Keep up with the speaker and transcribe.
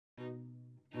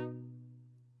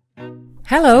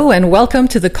Hello and welcome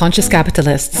to The Conscious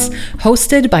Capitalists,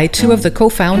 hosted by two of the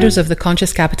co-founders of the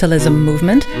Conscious Capitalism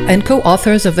movement and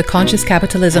co-authors of the Conscious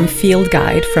Capitalism Field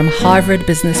Guide from Harvard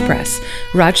Business Press,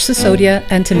 Raj Sisodia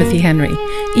and Timothy Henry.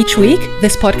 Each week,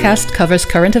 this podcast covers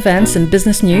current events and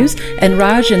business news and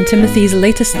Raj and Timothy's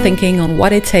latest thinking on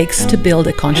what it takes to build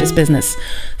a conscious business.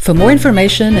 For more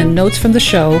information and notes from the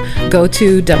show, go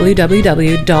to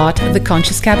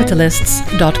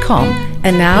www.theconsciouscapitalists.com.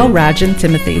 And now, Raj and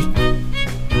Timothy.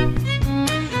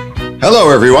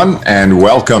 Hello, everyone, and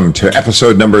welcome to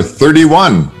episode number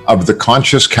 31 of The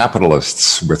Conscious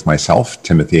Capitalists with myself,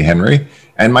 Timothy Henry,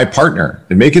 and my partner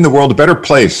in making the world a better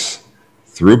place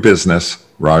through business,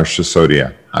 Raj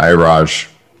Sisodia. Hi, Raj.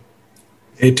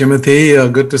 Hey, Timothy.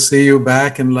 Good to see you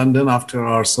back in London after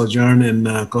our sojourn in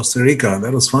Costa Rica.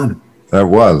 That was fun. That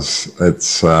was.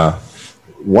 It's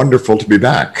wonderful to be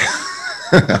back.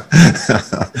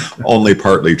 Only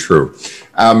partly true.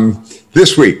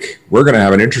 This week, we're going to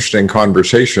have an interesting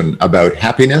conversation about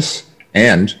happiness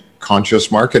and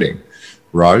conscious marketing.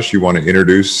 Raj, you want to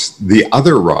introduce the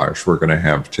other Raj we're going to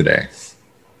have today?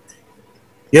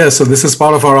 Yeah, so this is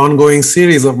part of our ongoing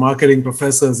series of marketing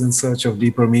professors in search of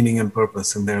deeper meaning and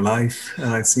purpose in their life.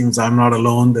 It seems I'm not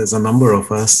alone. There's a number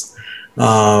of us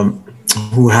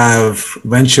who have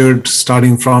ventured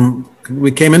starting from, we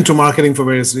came into marketing for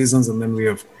various reasons, and then we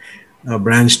have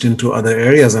branched into other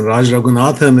areas, and Raj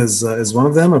Raghunathan is one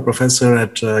of them, a professor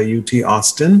at UT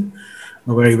Austin,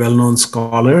 a very well-known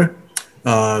scholar,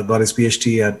 got his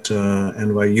PhD at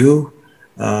NYU,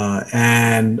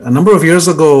 and a number of years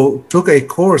ago took a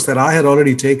course that I had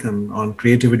already taken on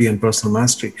creativity and personal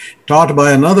mastery, taught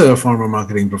by another former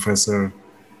marketing professor,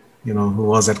 who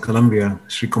was at Columbia,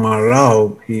 Sri Kumar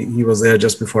Rao. He was there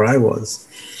just before I was.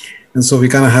 And so we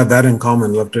kind of have that in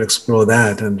common, love to explore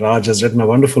that. And Raj has written a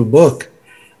wonderful book,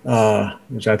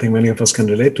 which I think many of us can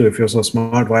relate to. If you're so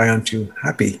smart, why aren't you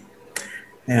happy?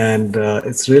 And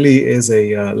it really is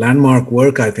a landmark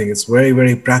work, I think. It's very,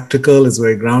 very practical. It's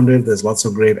very grounded. There's lots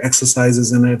of great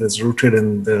exercises in it. It's rooted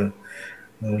in the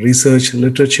research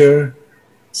literature.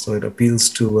 So it appeals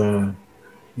to,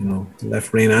 the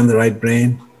left brain and the right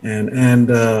brain.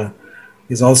 And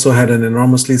he's also had an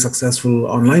enormously successful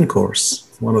online course,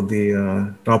 one of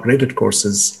the top-rated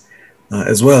courses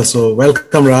as well. So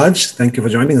welcome, Raj. Thank you for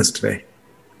joining us today.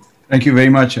 Thank you very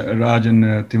much, Raj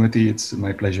and Timothy. It's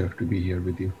my pleasure to be here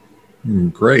with you.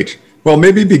 Great. Well,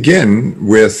 maybe begin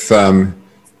with,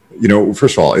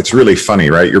 first of all, it's really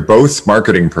funny, right? You're both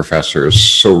marketing professors.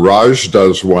 So Raj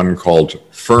does one called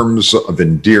Firms of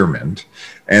Endearment.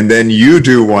 And then you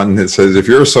do one that says, if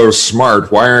you're so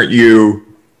smart, why aren't you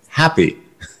happy?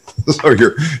 So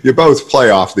you both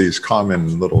play off these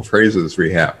common little phrases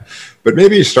we have. But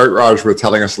maybe start, Raj, with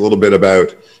telling us a little bit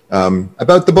about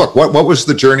the book. What was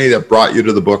the journey that brought you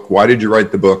to the book? Why did you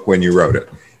write the book when you wrote it?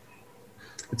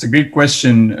 It's a great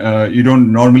question. You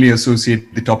don't normally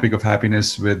associate the topic of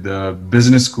happiness with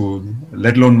business school,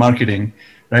 let alone marketing,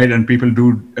 right? And people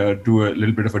do a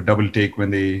little bit of a double take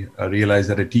when they realize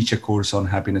that I teach a course on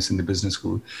happiness in the business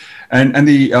school. And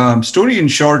the story in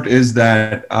short is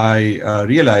that I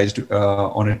realized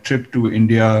on a trip to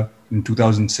India in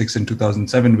 2006 and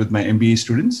 2007 with my MBA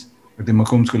students at the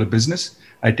Macomb School of Business.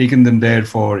 I'd taken them there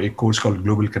for a course called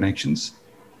Global Connections.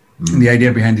 Mm-hmm. The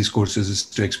idea behind these courses is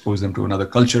to expose them to another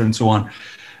culture and so on.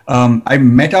 I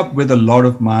met up with a lot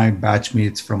of my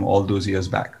batchmates from all those years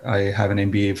back. I have an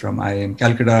MBA from IIM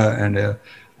Calcutta and an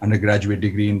undergraduate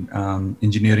degree in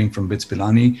engineering from BITS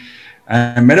Pilani.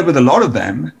 I met up with a lot of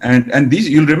them, and these,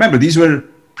 you'll remember, these were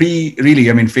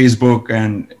Facebook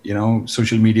and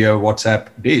social media, WhatsApp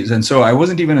days, and so I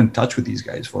wasn't even in touch with these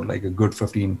guys for like a good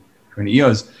 15, 20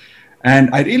 years.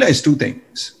 And I realized two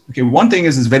things. Okay, one thing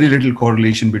is there's very little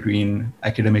correlation between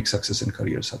academic success and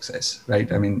career success, right?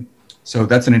 So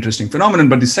that's an interesting phenomenon.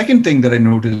 But the second thing that I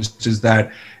noticed is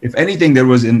that, if anything, there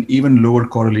was an even lower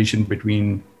correlation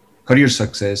between career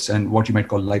success and what you might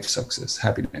call life success,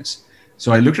 happiness.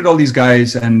 So I looked at all these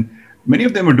guys, and many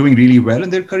of them are doing really well in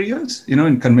their careers,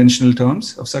 in conventional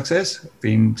terms of success,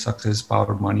 fame, success,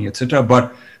 power, money, etc.,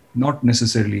 but not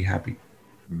necessarily happy.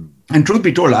 And truth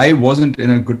be told, I wasn't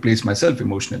in a good place myself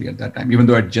emotionally at that time, even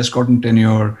though I'd just gotten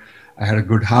tenure. I had a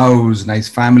good house, nice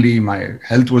family, my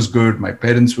health was good, my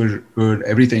parents were good,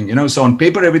 everything, so on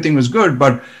paper, everything was good,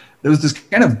 but there was this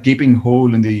kind of gaping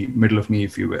hole in the middle of me,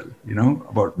 if you will,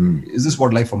 about, is this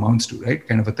what life amounts to, right?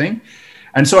 Kind of a thing.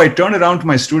 And so I turned around to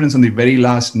my students on the very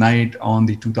last night on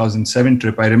the 2007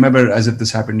 trip. I remember as if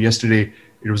this happened yesterday.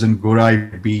 It was in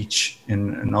Gorai Beach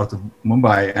in north of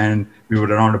Mumbai, and we were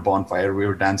around a bonfire, we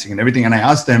were dancing and everything. And I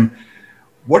asked them,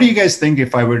 what do you guys think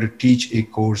if I were to teach a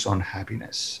course on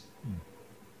happiness?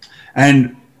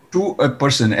 And to a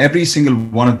person, every single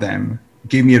one of them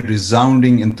gave me a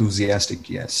resounding, enthusiastic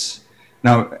yes.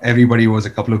 Now, everybody was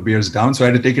a couple of beers down, so I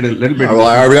had to take it a little bit. Well,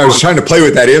 I was trying to play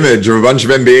with that image of a bunch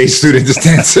of MBA students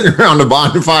dancing around a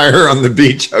bonfire on the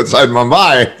beach outside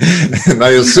Mumbai. And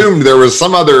I assumed there was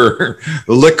some other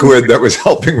liquid that was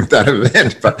helping with that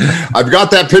event. But I've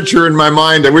got that picture in my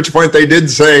mind, at which point they did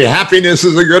say, happiness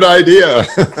is a good idea.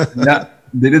 Yeah,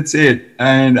 they did say it.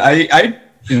 And I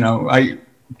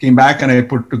came back and I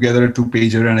put together a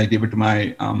 2-pager and I gave it to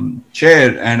my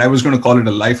chair, and I was going to call it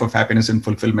A Life of Happiness and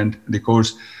Fulfillment, the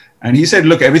course. And he said,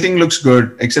 look, everything looks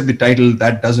good except the title.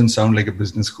 That doesn't sound like a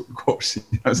business course. He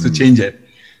has to change it.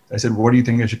 I said, what do you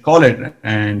think I should call it?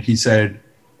 And he said,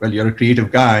 well, you're a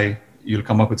creative guy. You'll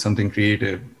come up with something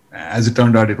creative. As it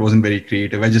turned out, it wasn't very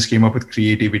creative. I just came up with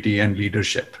creativity and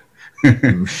leadership.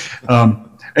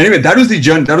 Anyway, that was the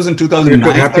journey. That was in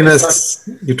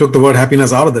 2009. You took the word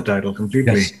happiness out of the title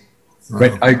completely. Yes. Wow.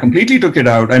 Right. I completely took it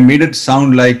out. I made it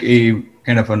sound like a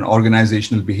kind of an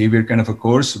organizational behavior kind of a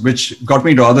course, which got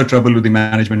me into other trouble with the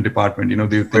management department.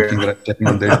 They were thinking that I'm stepping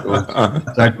on their toes.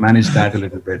 So I managed that a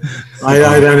little bit. I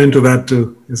ran into that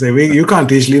too. You say, you can't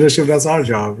teach leadership. That's our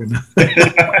job.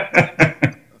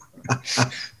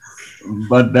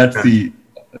 But that's the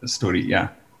story. Yeah.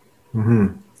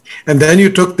 Mm-hmm. And then you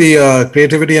took the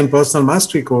Creativity and Personal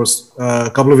Mastery course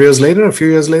a few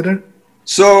years later?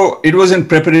 So it was in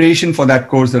preparation for that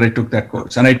course that I took that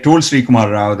course. And I told Sri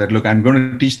Kumar Rao that, look, I'm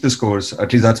going to teach this course.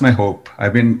 At least that's my hope.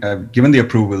 I've been given the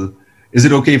approval. Is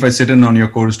it okay if I sit in on your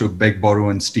course to beg,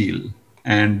 borrow, and steal?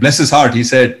 And bless his heart, he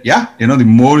said, yeah, the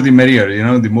more the merrier.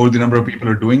 The more the number of people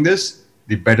are doing this,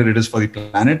 the better it is for the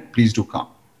planet. Please do come.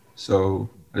 So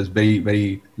it was very,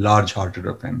 very large-hearted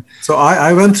of him. So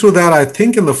I went through that, I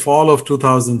think, in the fall of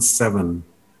 2007.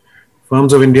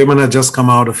 Firms of Endearment had just come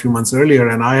out a few months earlier,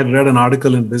 and I had read an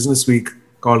article in Business Week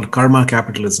called Karma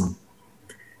Capitalism.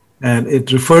 And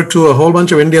it referred to a whole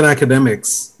bunch of Indian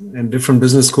academics in different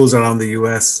business schools around the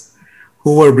US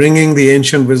who were bringing the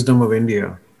ancient wisdom of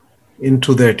India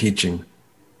into their teaching.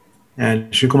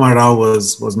 And Sri Kumar Rao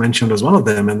was mentioned as one of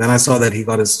them. And then I saw that he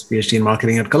got his PhD in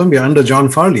marketing at Columbia under John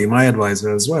Farley, my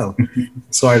advisor as well.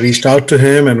 So I reached out to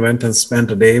him and went and spent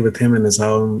a day with him in his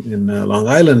home in Long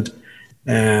Island,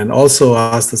 and also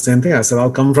asked the same thing. I said,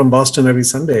 I'll come from Boston every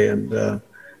Sunday and,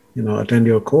 attend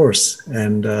your course.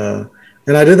 And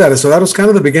I did that. So that was kind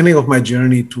of the beginning of my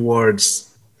journey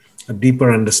towards a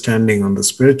deeper understanding on the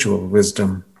spiritual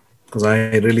wisdom, because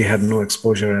I really had no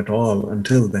exposure at all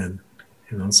until then.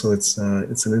 So it's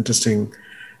an interesting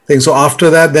thing. So after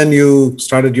that, then you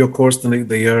started your course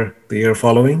the year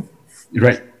following?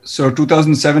 Right. So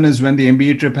 2007 is when the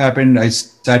MBA trip happened. I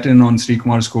sat in on Sri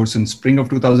Kumar's course in spring of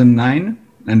 2009.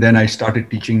 And then I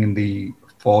started teaching in the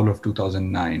fall of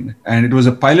 2009. And it was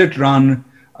a pilot run.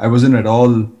 I wasn't at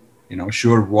all,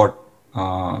 sure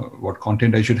what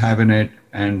content I should have in it.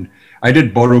 And I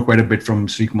did borrow quite a bit from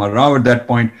Sri Kumar Rao at that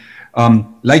point.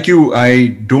 Like you, I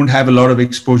don't have a lot of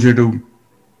exposure to,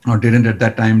 or didn't at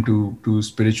that time, to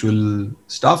spiritual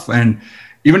stuff. And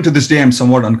even to this day, I'm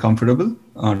somewhat uncomfortable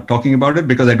talking about it,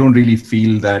 because I don't really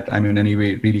feel that I'm in any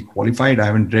way really qualified. I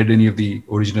haven't read any of the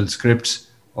original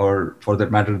scripts, or for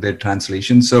that matter, their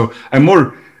translations. So I'm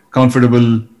more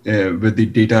comfortable with the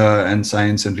data and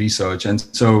science and research. And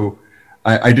so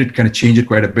I did kind of change it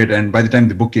quite a bit. And by the time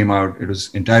the book came out, it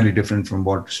was entirely different from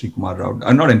what Sri Kumar Rao,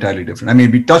 not entirely different. I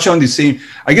mean, we touch on the same,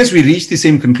 I guess we reach the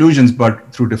same conclusions,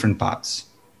 but through different paths.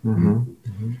 Mm-hmm.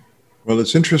 Mm-hmm. Well,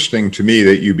 it's interesting to me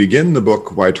that you begin the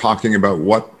book by talking about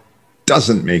what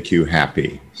doesn't make you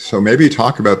happy. So maybe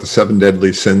talk about the 7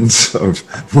 deadly sins of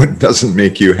what doesn't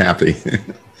make you happy.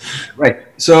 Right.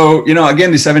 So,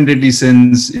 again, the 7 deadly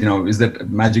sins, is that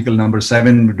magical number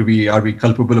 7? Are we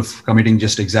culpable of committing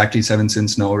just exactly 7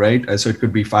 sins? No, right? So it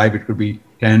could be 5, it could be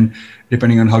 10,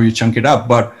 depending on how you chunk it up.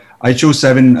 But I chose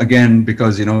 7 again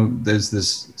because, there's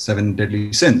this 7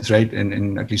 deadly sins, right?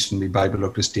 In at least in the Bible or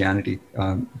Christianity,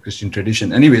 Christian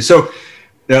tradition. Anyway, so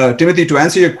Timothy, to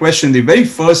answer your question, the very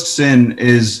first sin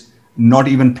is not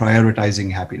even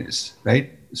prioritizing happiness,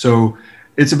 right? So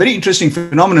it's a very interesting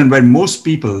phenomenon where most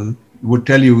people would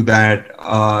tell you that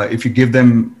if you give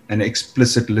them an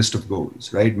explicit list of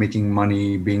goals, right? Making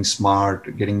money, being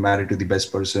smart, getting married to the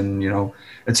best person,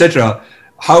 etc.,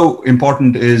 how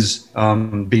important is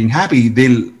being happy,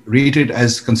 they'll rate it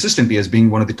as consistently as being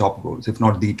one of the top goals, if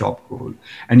not the top goal.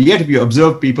 And yet, if you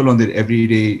observe people on their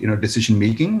everyday, decision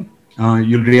making,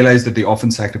 you'll realize that they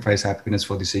often sacrifice happiness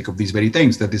for the sake of these very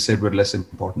things that they said were less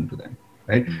important to them,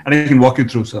 right? And I can walk you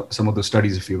through some of those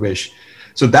studies if you wish.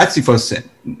 So that's the first sin,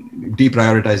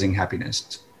 deprioritizing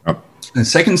happiness. Oh. The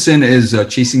second sin is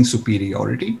chasing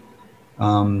superiority.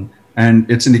 And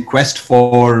it's in the quest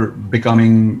for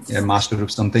becoming a master of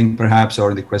something, perhaps,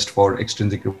 or in the quest for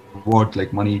extrinsic reward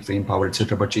like money, fame, power,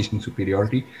 etc., but chasing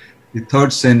superiority. The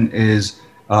third sin is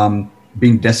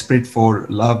being desperate for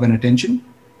love and attention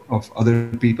of other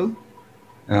people.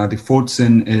 The fourth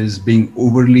sin is being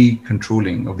overly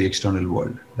controlling of the external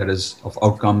world, that is, of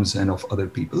outcomes and of other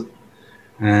people.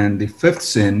 And the fifth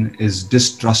sin is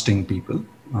distrusting people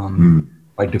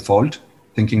by default,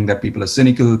 thinking that people are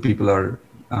cynical, people are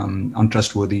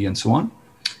untrustworthy, and so on.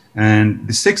 And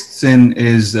the sixth sin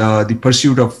is the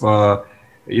pursuit of,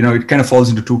 it kind of falls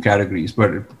into two categories,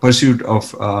 but pursuit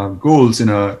of goals in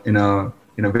a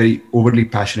very overly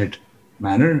passionate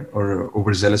manner or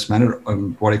overzealous manner,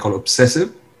 what I call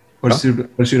obsessive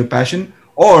pursuit of passion,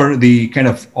 or the kind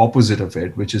of opposite of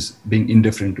it, which is being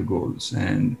indifferent to goals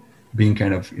and being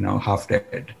kind of, half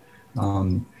dead,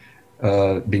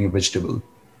 being a vegetable.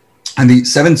 And the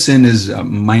seventh sin is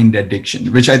mind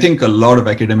addiction, which I think a lot of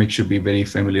academics should be very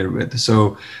familiar with.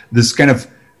 So this kind of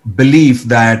belief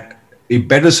that a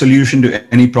better solution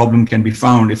to any problem can be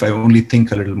found if I only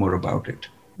think a little more about it.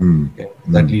 Okay?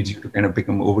 That leads you to kind of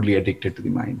become overly addicted to the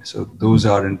mind. So those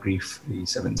are, in brief, the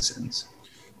 7 sins.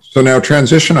 So now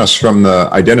transition us from the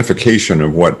identification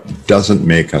of what doesn't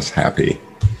make us happy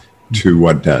to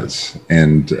what does.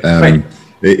 And right.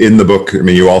 In the book,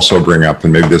 you also bring up,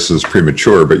 and maybe this is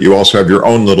premature, but you also have your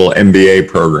own little MBA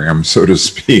program, so to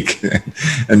speak,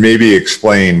 and maybe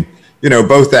explain,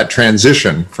 both that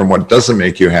transition from what doesn't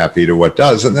make you happy to what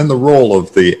does, and then the role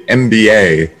of the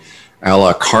MBA a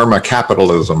la karma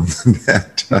capitalism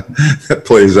that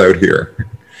plays out here.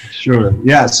 Sure.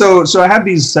 Yeah. So I have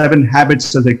these 7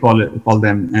 habits, as I call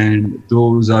them, and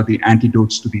those are the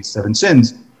antidotes to these 7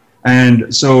 sins.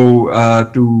 And so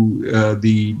to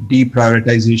the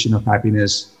deprioritization of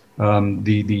happiness,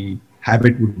 the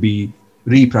habit would be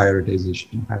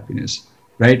reprioritization of happiness,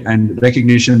 right? And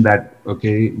recognition that,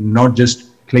 okay, not just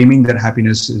claiming that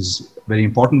happiness is very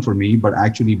important for me, but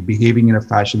actually behaving in a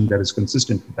fashion that is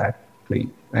consistent with that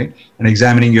claim, right? And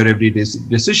examining your everyday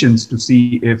decisions to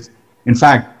see if, in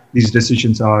fact, these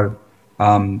decisions are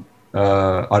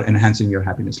enhancing your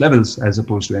happiness levels as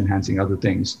opposed to enhancing other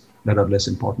things that are less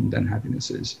important than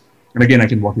happiness is. And again, I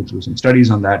can walk you through some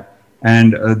studies on that.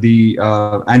 And the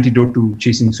antidote to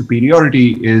chasing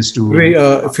superiority is to...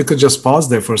 If you could just pause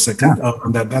there for a second.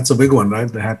 Yeah. That's a big one, right?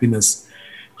 The happiness.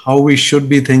 How we should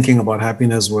be thinking about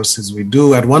happiness versus we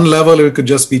do. At one level, we could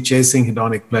just be chasing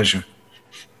hedonic pleasure,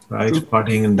 right?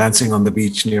 Partying and dancing on the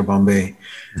beach near Bombay.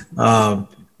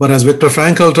 But as Viktor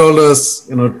Frankl told us,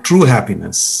 true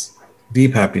happiness,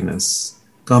 deep happiness,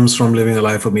 comes from living a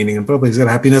life of meaning and purpose. He said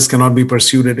happiness cannot be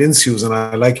pursued, it ensues. And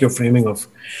I like your framing of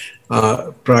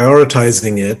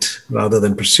prioritizing it rather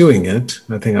than pursuing it.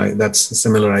 I think that's a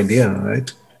similar idea,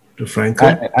 right, to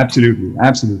Frankl?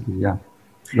 Absolutely, yeah.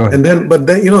 Go ahead. And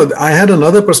then, I had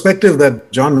another perspective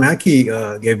that John Mackey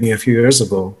gave me a few years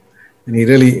ago. And he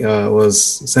really was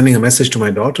sending a message to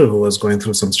my daughter who was going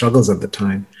through some struggles at the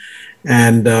time.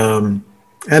 And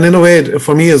in a way,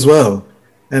 for me as well.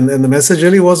 And the message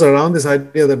really was around this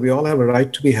idea that we all have a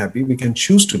right to be happy. We can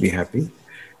choose to be happy.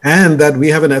 And that we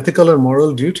have an ethical and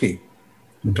moral duty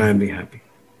to try and be happy.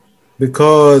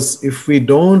 Because if we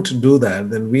don't do that,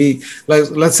 then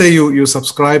let's say you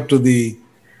subscribe to the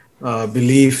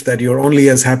belief that you're only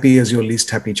as happy as your least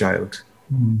happy child,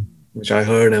 which I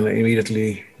heard and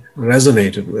immediately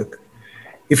resonated with.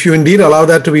 If you indeed allow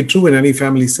that to be true in any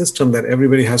family system, that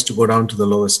everybody has to go down to the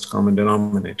lowest common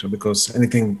denominator, because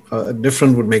anything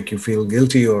different would make you feel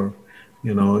guilty or,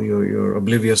 you're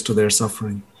oblivious to their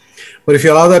suffering. But if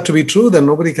you allow that to be true, then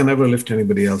nobody can ever lift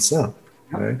anybody else up,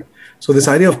 right? So this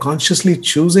idea of consciously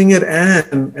choosing it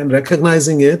and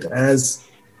recognizing it as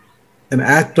an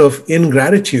act of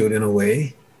ingratitude in a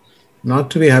way, not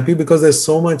to be happy because there's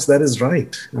so much that is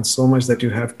right and so much that you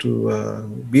have to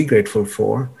be grateful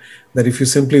for, that if you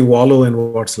simply wallow in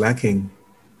what's lacking,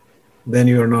 then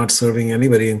you're not serving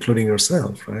anybody, including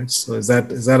yourself, right? So is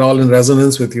that all in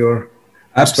resonance with your...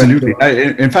 Absolutely.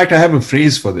 In fact, I have a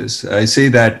phrase for this. I say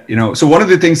that, so one of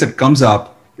the things that comes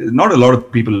up, not a lot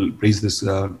of people raise this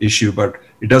issue, but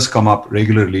it does come up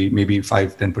regularly. Maybe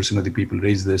 5-10% of the people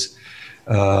raise this.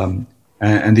 And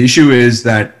the issue is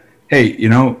that, hey,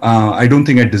 I don't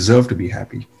think I deserve to be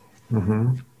happy.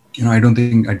 Mm-hmm. I don't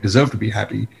think I deserve to be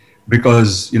happy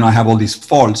because, I have all these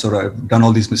faults or I've done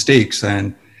all these mistakes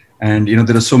and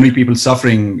there are so many people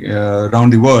suffering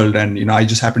around the world. And, I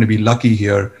just happen to be lucky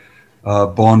here,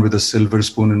 born with a silver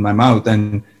spoon in my mouth.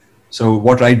 And so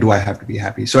what right do I have to be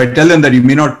happy? So I tell them that you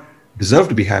may not deserve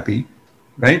to be happy,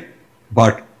 right?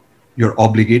 But you're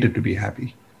obligated to be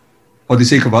happy for the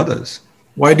sake of others.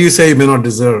 Why do you say you may not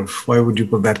deserve? Why would you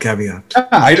put that caveat?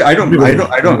 I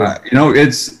don't.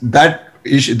 It's that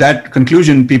issue, that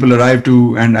conclusion people arrive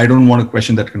to, and I don't want to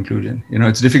question that conclusion.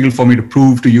 It's difficult for me to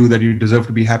prove to you that you deserve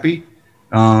to be happy.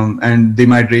 And they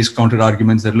might raise counter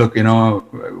arguments that, look,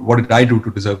 what did I do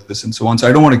to deserve this and so on. So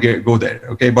I don't want to go there.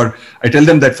 Okay. But I tell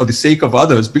them that for the sake of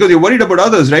others, because you're worried about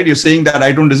others, right? You're saying that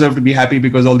I don't deserve to be happy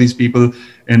because all these people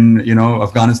in,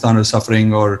 Afghanistan are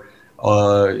suffering, or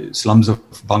slums of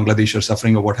Bangladesh are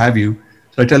suffering, or what have you.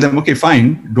 So I tell them, okay,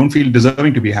 fine. Don't feel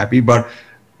deserving to be happy. But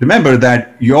remember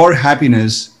that your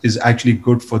happiness is actually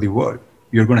good for the world.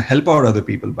 You're going to help out other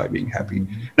people by being happy.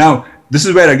 Mm-hmm. Now, this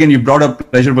is where, again, you brought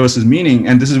up pleasure versus meaning.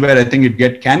 And this is where I think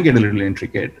it can get a little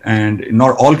intricate. And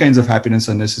not all kinds of happiness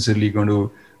are necessarily going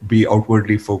to be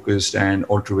outwardly focused and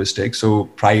altruistic. So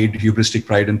pride, hubristic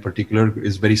pride in particular,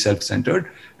 is very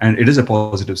self-centered. And it is a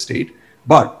positive state.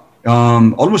 But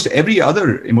almost every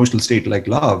other emotional state, like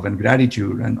love and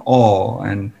gratitude and awe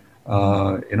and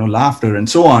laughter and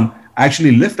so on,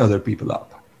 actually lift other people up.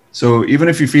 So even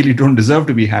if you feel you don't deserve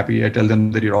to be happy, I tell them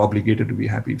that you're obligated to be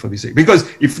happy for the sake. Because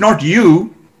if not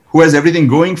you, who has everything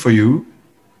going for you,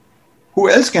 who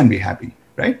else can be happy,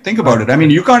 right? Think about it. I mean,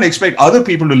 you can't expect other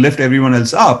people to lift everyone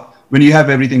else up when you have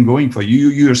everything going for you.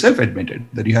 You yourself admitted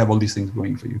that you have all these things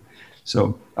going for you.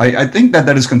 So I think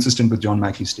that is consistent with John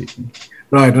Mackey's statement.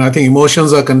 Right. And I think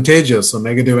emotions are contagious. So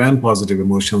negative and positive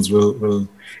emotions will.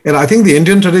 And I think the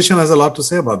Indian tradition has a lot to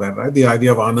say about that, right? The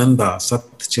idea of Ananda, Sat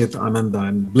Chit Ananda,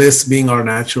 and bliss being our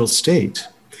natural state.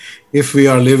 If we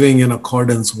are living in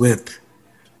accordance with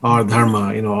our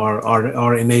dharma,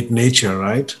 our innate nature,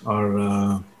 right?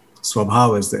 Our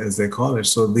swabhav, as they call it.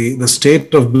 So the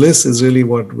state of bliss is really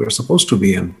what we're supposed to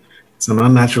be in. It's an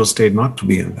unnatural state not to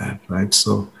be in that, right?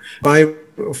 So my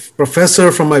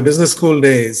professor from my business school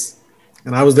days,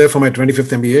 and I was there for my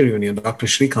 25th MBA reunion, Dr.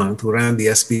 Shrikant, who ran the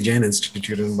S.P. Jain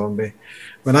Institute in Bombay.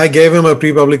 When I gave him a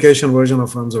pre-publication version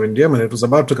of Firms of Endearment, it was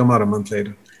about to come out a month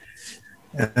later.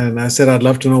 And I said, I'd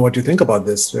love to know what you think about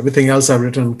this. Everything else I've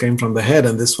written came from the head,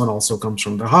 and this one also comes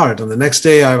from the heart. And the next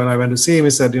day, when I went to see him,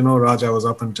 he said, Raj, I was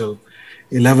up until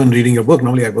 11 reading your book.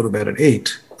 Normally I go to bed at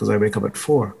 8 because I wake up at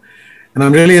 4. And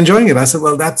I'm really enjoying it. I said,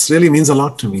 well, that really means a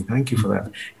lot to me. Thank you for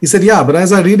that. He said, yeah, but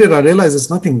as I read it, I realize it's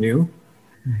nothing new.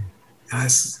 I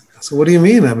said, what do you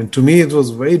mean? I mean, to me, it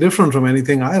was very different from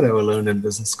anything I had ever learned in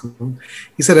business school.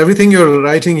 He said, everything you're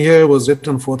writing here was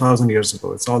written 4,000 years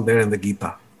ago. It's all there in the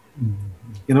Gita.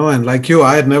 Mm-hmm. And like you,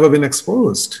 I had never been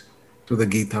exposed to the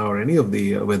Gita or any of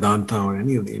the Vedanta or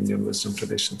any of the Indian wisdom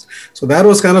traditions. So that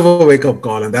was kind of a wake-up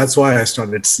call. And that's why I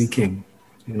started seeking,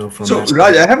 from So,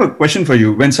 Raj, I have a question for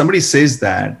you. When somebody says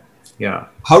that,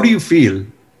 how do you feel?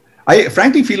 I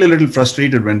frankly feel a little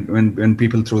frustrated when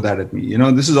people throw that at me.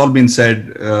 This has all been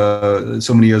said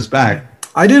so many years back.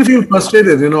 I didn't feel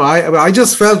frustrated. I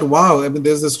just felt, wow. I mean,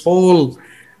 there's this whole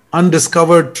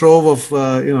undiscovered trove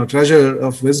of, treasure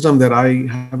of wisdom that I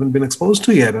haven't been exposed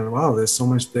to yet. And wow, there's so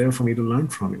much there for me to learn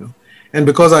from, And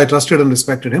because I trusted and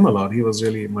respected him a lot, he was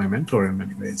really my mentor in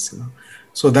many ways,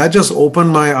 So that just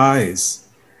opened my eyes.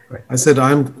 Right. I said,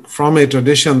 I'm from a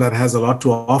tradition that has a lot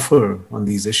to offer on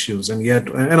these issues. And yet,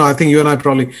 I think you and I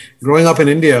probably, growing up in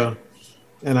India,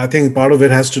 and I think part of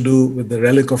it has to do with the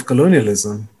relic of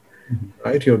colonialism,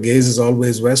 right? Your gaze is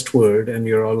always westward, and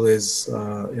you're always,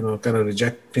 kind of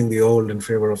rejecting the old in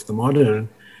favor of the modern.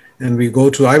 And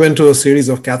I went to a series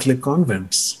of Catholic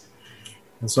convents.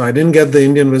 And so I didn't get the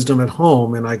Indian wisdom at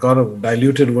home, and I got a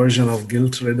diluted version of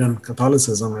guilt-ridden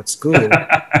Catholicism at school,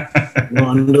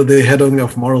 under the heading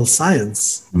of moral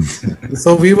science.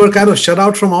 So we were kind of shut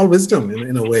out from all wisdom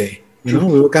in a way. We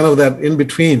were kind of that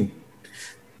in-between,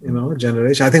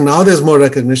 generation. I think now there's more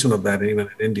recognition of that even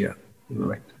in India,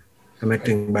 right?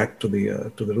 Connecting back to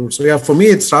the roots. So for me,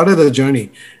 it started a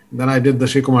journey. Then I did the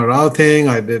Sri Kumar Rao thing.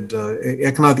 I did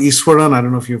Eknath Easwaran. I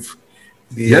don't know if you've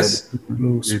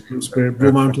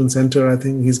Blue Mountain Center, I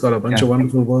think. He's got a bunch of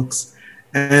wonderful books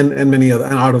and many other,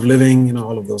 and Art of Living,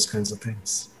 all of those kinds of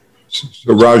things.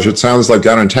 So Raj, it sounds like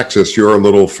down in Texas, you're a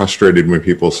little frustrated when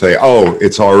people say, oh,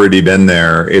 it's already been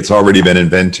there. It's already been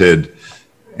invented.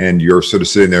 And you're sort of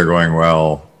sitting there going,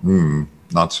 well,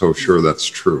 not so sure that's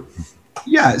true.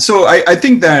 Yeah. So I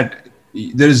think that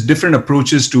there's different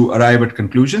approaches to arrive at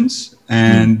conclusions,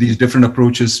 and these different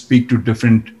approaches speak to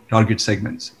different target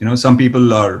segments. Some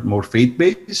people are more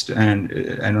faith-based, and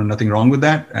I know nothing wrong with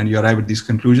that. And you arrive at these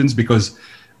conclusions because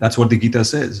that's what the Gita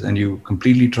says, and you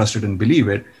completely trust it and believe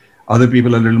it. Other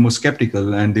people are a little more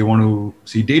skeptical, and they want to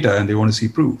see data and they want to see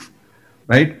proof,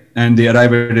 right? And they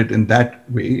arrive at it in that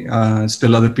way.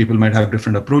 Still, other people might have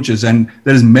different approaches, and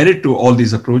there is merit to all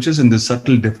these approaches, and there's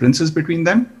subtle differences between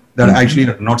them. that actually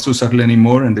are not so subtle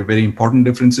anymore, and they're very important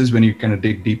differences when you kind of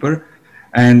dig deeper.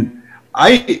 And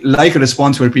I like a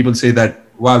response where people say that,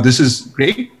 wow, this is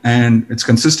great, and it's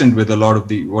consistent with a lot of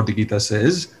what the Gita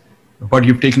says, but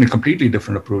you've taken a completely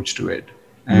different approach to it.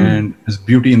 And there's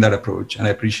beauty in that approach, and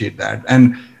I appreciate that.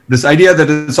 And this idea that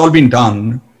it's all been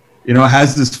done,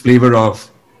 has this flavor of,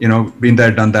 been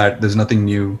there, done that, there's nothing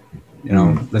new,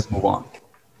 let's move on.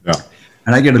 Yeah.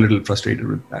 And I get a little frustrated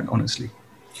with that, honestly.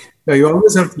 Yeah, you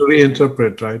always have to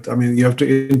reinterpret, right? I mean, you have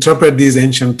to interpret these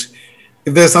ancient.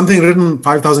 If there's something written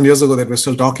 5,000 years ago that we're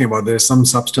still talking about, there's some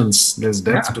substance, there's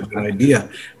depth to the idea,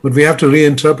 but we have to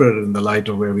reinterpret it in the light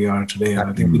of where we are today. And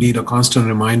I think we need a constant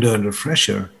reminder and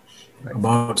refresher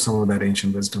about some of that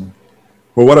ancient wisdom.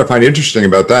 Well, what I find interesting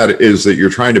about that is that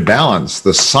you're trying to balance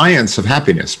the science of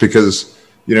happiness, because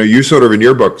you sort of in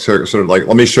your book sort of like,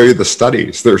 let me show you the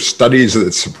studies. There are studies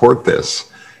that support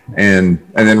this, and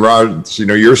then Raj,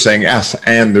 you're saying yes,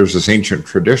 and there's this ancient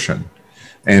tradition,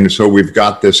 and so we've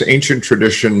got this ancient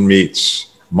tradition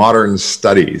meets modern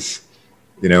studies,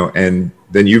 and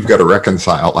then you've got to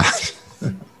reconcile that.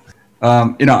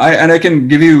 I can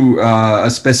give you a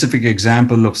specific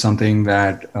example of something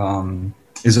that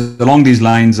is along these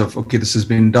lines of, okay, this has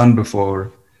been done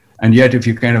before, and yet if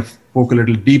you kind of poke a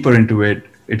little deeper into it,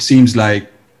 it seems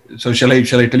like, so shall I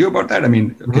tell you about that? I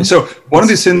mean, okay, so one of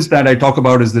the sins that I talk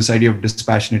about is this idea of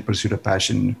dispassionate pursuit of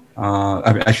passion,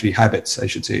 actually habits, I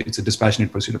should say. It's a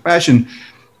dispassionate pursuit of passion.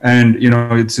 And,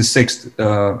 it's the sixth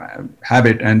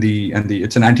habit, and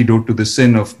it's an antidote to the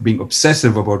sin of being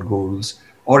obsessive about goals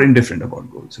or indifferent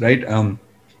about goals, right?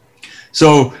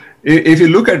 So if you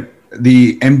look at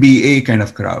the MBA kind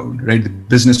of crowd, right, the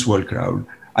business world crowd,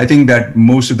 I think that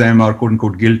most of them are quote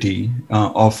unquote guilty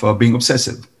of being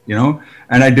obsessive,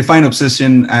 and I define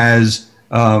obsession as,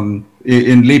 in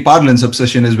lay parlance,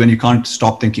 obsession is when you can't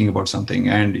stop thinking about something,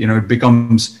 and, it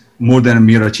becomes more than a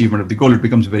mere achievement of the goal. It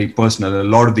becomes very personal. A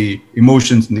lot of the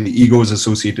emotions and the egos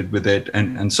associated with it,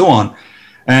 and so on.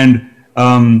 And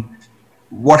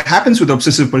what happens with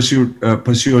obsessive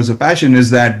pursuers of passion is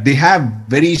that they have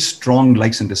very strong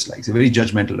likes and dislikes. They're very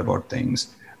judgmental about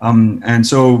things. And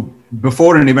so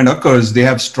before an event occurs, they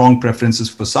have strong preferences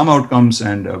for some outcomes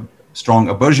and a strong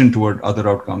aversion toward other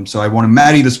outcomes. So I want to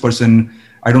marry this person.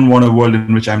 I don't want a world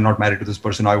in which I'm not married to this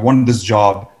person. I want this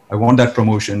job. I want that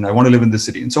promotion. I want to live in this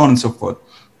city, and so on and so forth.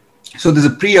 So there's a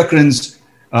pre-occurrence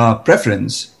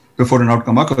preference. Before an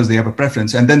outcome occurs, they have a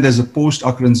preference. And then there's a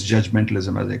post-occurrence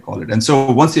judgmentalism, as I call it. And so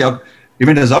once the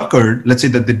event has occurred, let's say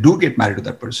that they do get married to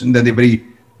that person, then they're very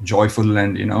joyful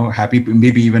and, happy,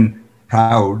 maybe even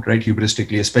proud, right,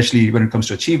 hubristically, especially when it comes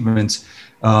to achievements.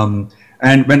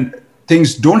 And when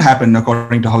things don't happen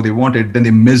according to how they wanted, then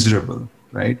they're miserable,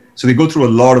 right? So they go through a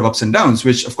lot of ups and downs,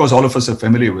 which of course all of us are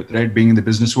familiar with, right? Being in the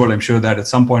business world, I'm sure that at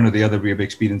some point or the other, we have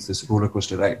experienced this roller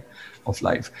coaster ride of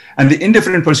life. And the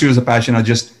indifferent pursuers of passion are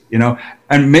just,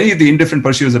 and many of the indifferent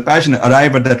pursuers of passion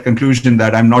arrive at that conclusion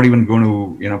that I'm not even going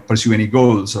to, pursue any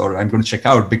goals, or I'm going to check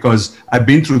out because I've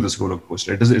been through this roller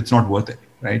coaster. It's not worth it,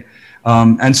 right?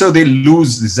 And so they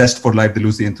lose the zest for life, they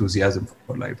lose the enthusiasm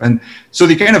for life. And so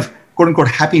the kind of quote unquote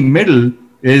happy middle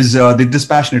is the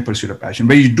dispassionate pursuit of passion,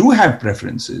 where you do have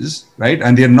preferences, right?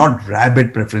 And they're not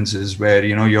rabid preferences where,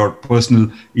 your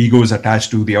personal ego is attached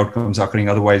to the outcomes occurring.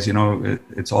 Otherwise,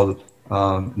 it's all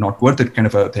not worth it kind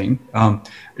of a thing.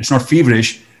 It's not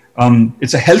feverish.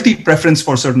 It's a healthy preference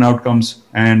for certain outcomes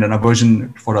and an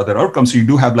aversion for other outcomes. So you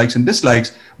do have likes and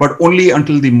dislikes, but only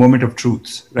until the moment of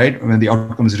truth, right? When the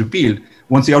outcome is revealed.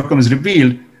 Once the outcome is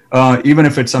revealed, even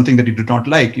if it's something that you do not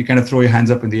like, you kind of throw your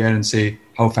hands up in the air and say,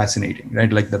 how fascinating,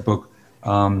 right? Like the book,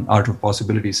 Art of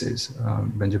Possibility says,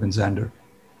 Benjamin Zander.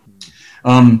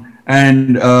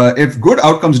 And if good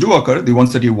outcomes do occur, the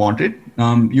ones that you wanted,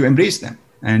 you embrace them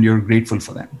and you're grateful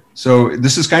for them. So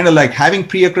this is kind of like having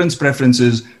pre-occurrence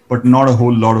preferences, but not a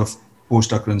whole lot of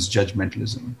post-occurrence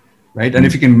judgmentalism, right? And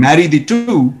if you can marry the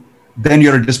two, then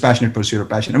you're a dispassionate pursuer of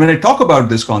passion. And when I talk about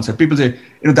this concept, people say,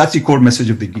 that's the core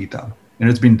message of the Gita, and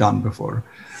it's been done before.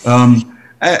 So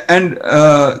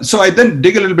I then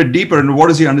dig a little bit deeper into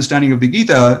what is the understanding of the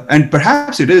Gita, and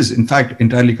perhaps it is, in fact,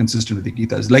 entirely consistent with the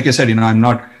Gita. Like I said, I'm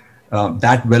not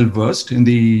that well versed in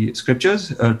the scriptures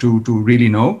to really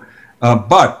know,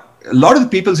 but a lot of the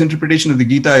people's interpretation of the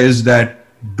Gita is that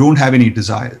don't have any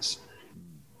desires.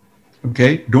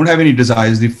 Okay, don't have any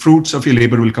desires. The fruits of your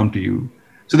labor will come to you.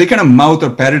 So they kind of mouth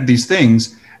or parrot these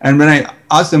things. And when I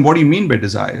ask them, what do you mean by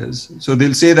desires? So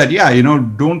they'll say that,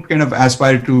 don't kind of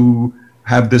aspire to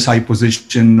have this high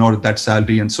position or that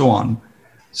salary and so on.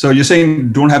 So you're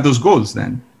saying don't have those goals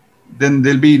then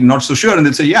they'll be not so sure. And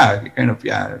they'll say,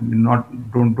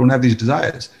 don't have these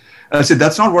desires. I said,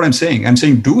 that's not what I'm saying. I'm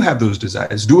saying do have those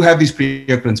desires, do have these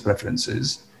pre-occurrence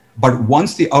preferences, but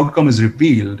once the outcome is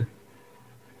revealed,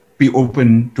 be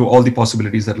open to all the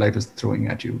possibilities that life is throwing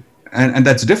at you. And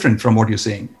that's different from what you're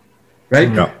saying,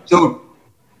 right? Yeah. So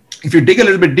if you dig a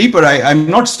little bit deeper, I'm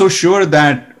not so sure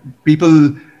that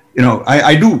people,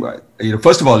 I do,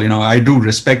 first of all, I do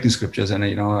respect the scriptures, and,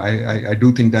 I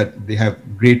do think that they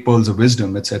have great pearls of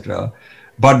wisdom, etc.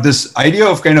 But this idea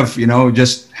of kind of,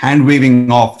 just hand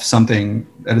waving off something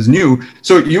that is new.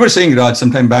 So you were saying, Raj,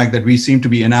 sometime back that we seem to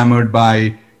be enamored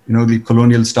by, the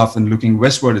colonial stuff and looking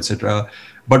westward, etc.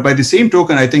 But by the same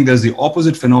token, I think there's the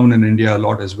opposite phenomenon in India a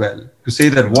lot as well. To say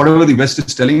that whatever the West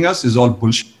is telling us is all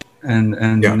bullshit and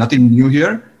nothing new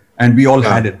here. And we all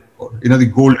had it before. The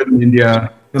golden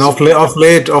India. And of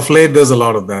late, there's a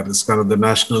lot of that. It's kind of the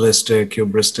nationalistic,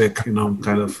 hubristic,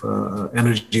 kind of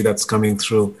energy that's coming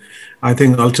through. I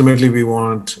think ultimately we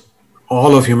want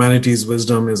all of humanity's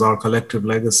wisdom is our collective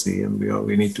legacy, and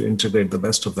we need to integrate the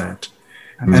best of that.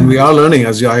 Mm-hmm. And we are learning,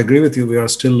 I agree with you, we are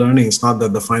still learning. It's not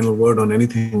that the final word on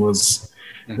anything was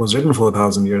written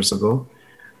 4,000 years ago.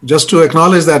 Just to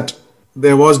acknowledge that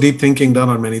there was deep thinking done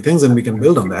on many things, and we can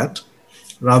build on that,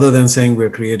 rather than saying we're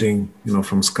creating,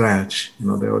 from scratch.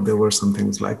 There were some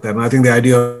things like that. And I think the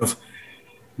idea of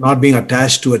not being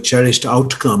attached to a cherished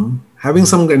outcome, having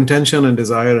some intention and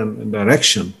desire and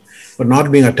direction, but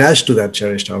not being attached to that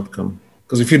cherished outcome.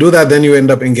 Because if you do that, then you end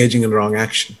up engaging in wrong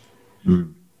action.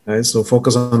 Mm. Right? So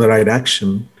focus on the right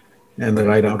action, and the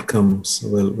right outcomes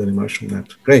will emerge from that.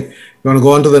 Great. You want to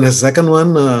go on to the second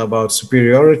one about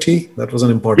superiority? That was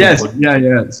an important point.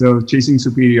 Yeah. So chasing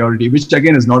superiority, which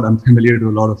again is not unfamiliar to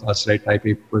a lot of us, right? Type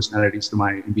A personalities, to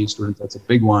my MBA students, that's a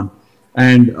big one.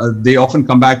 And they often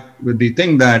come back with the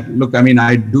thing that, look,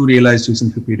 I do realize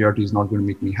chasing superiority is not going to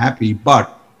make me happy,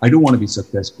 but I do want to be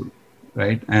successful,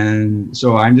 right? And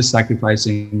so I'm just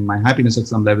sacrificing my happiness at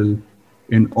some level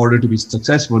in order to be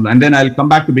successful. And then I'll come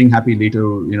back to being happy later,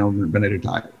 when I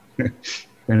retire,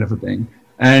 kind of a thing.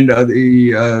 And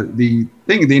the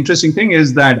interesting thing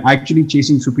is that actually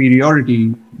chasing superiority,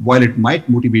 while it might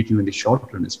motivate you in the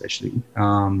short run, especially,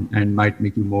 and might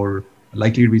make you more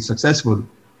likely to be successful,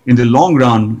 in the long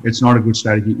run, it's not a good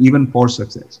strategy, even for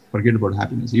success. Forget about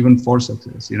happiness, even for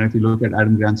success. If you look at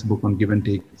Adam Grant's book on Give and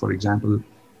Take, for example,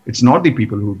 it's not the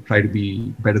people who try to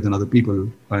be better than other people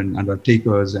and are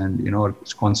takers and, are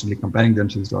constantly comparing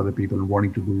themselves to other people and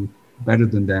wanting to do better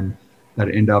than them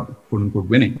that end up, quote unquote,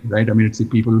 winning, right? It's the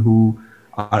people who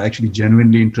are actually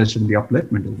genuinely interested in the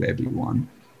upliftment of everyone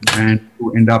and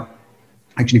who end up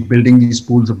actually building these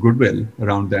pools of goodwill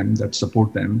around them that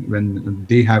support them when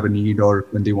they have a need or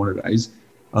when they want to rise,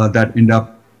 that end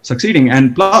up succeeding.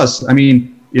 And plus,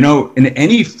 in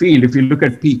any field, if you look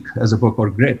at Peak as a book or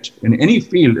Grit, in any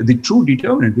field, the true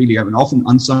determinant really, often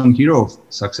unsung hero of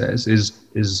success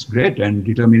is grit and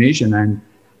determination and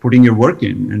putting your work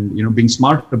in and, being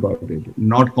smart about it,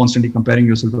 not constantly comparing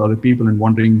yourself to other people and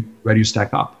wondering where you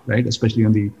stack up, right? Especially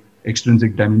on the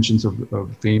extrinsic dimensions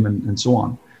of fame and so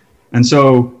on. And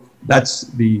so that's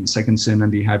the second sin,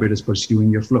 and the habit is pursuing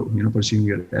your flow, pursuing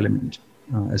your element,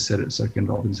 as Sir Ken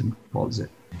Robinson calls it.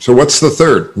 So what's the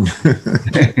third?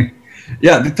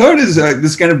 Yeah, the third is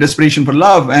this kind of desperation for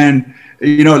love. And,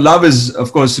 love is,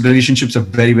 of course, relationships are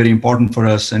very, very important for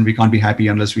us. And we can't be happy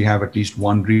unless we have at least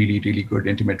one really, really good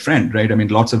intimate friend, right?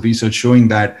 Lots of research showing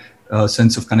that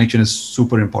sense of connection is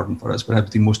super important for us,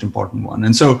 perhaps the most important one.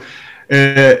 And so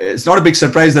it's not a big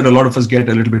surprise that a lot of us get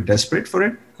a little bit desperate for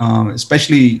it,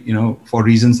 especially, for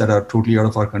reasons that are totally out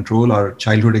of our control. Our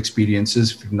childhood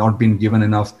experiences, we've not been given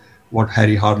enough what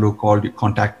Harry Harlow called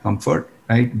contact comfort,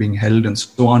 right? Being held and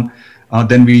so on.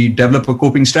 Then we develop a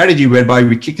coping strategy whereby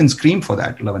we kick and scream for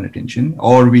that love and attention,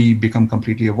 or we become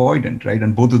completely avoidant, right?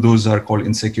 And both of those are called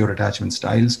insecure attachment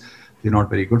styles. They're not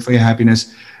very good for your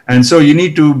happiness. And so you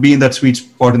need to be in that sweet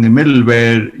spot in the middle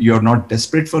where you're not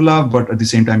desperate for love, but at the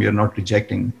same time, you're not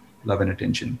rejecting love and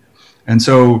attention. And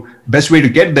so best way to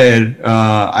get there,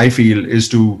 I feel, is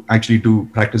to actually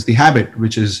practice the habit,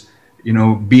 which is,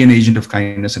 be an agent of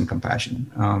kindness and compassion.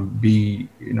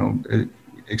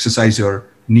 Exercise your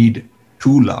need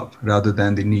to love rather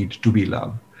than the need to be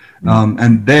loved.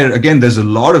 And there, again, there's a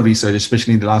lot of research,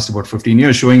 especially in the last about 15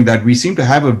 years, showing that we seem to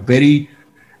have a very,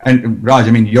 and Raj,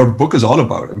 your book is all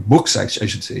about, books, I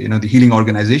should say, the Healing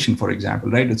Organization, for example,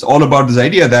 right? It's all about this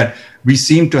idea that we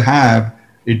seem to have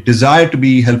a desire to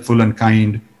be helpful and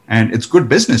kind, and it's good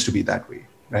business to be that way,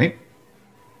 right?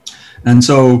 And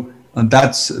so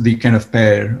that's the kind of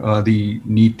pair, the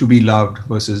need to be loved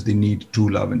versus the need to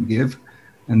love and give.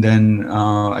 And then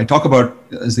I talk about,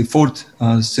 as the fourth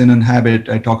sin and habit,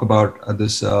 I talk about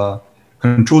this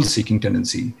control-seeking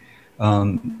tendency.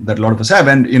 that a lot of us have.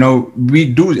 And, a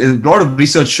lot of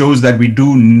research shows that we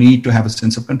do need to have a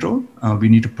sense of control. We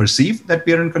need to perceive that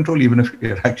we are in control, even if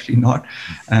we are actually not.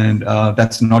 And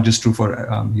that's not just true for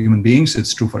human beings,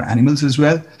 it's true for animals as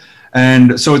well.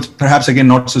 And so it's perhaps, again,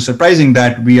 not so surprising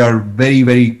that we are very,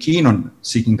 very keen on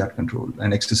seeking that control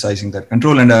and exercising that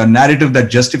control. And a narrative that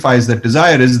justifies that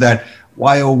desire is that,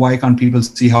 why can't people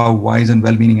see how wise and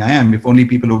well-meaning I am? If only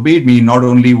people obeyed me, not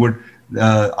only would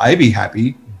I be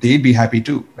happy, they'd be happy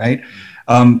too, right?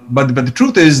 But the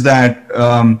truth is that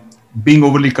being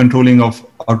overly controlling of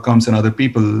outcomes and other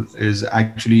people is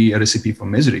actually a recipe for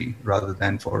misery rather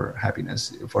than for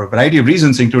happiness, for a variety of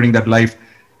reasons, including that life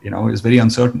is very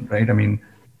uncertain, right? I mean,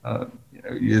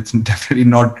 it's definitely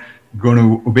not going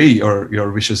to obey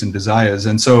your wishes and desires.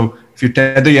 And so if you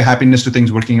tether your happiness to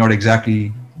things working out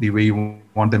exactly the way you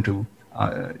want them to,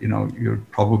 you're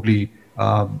probably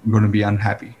going to be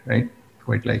unhappy, right?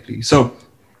 Quite likely. So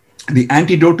the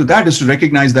antidote to that is to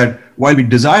recognize that while we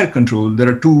desire control, there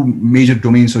are two major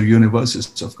domains or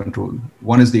universes of control.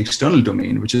 One is the external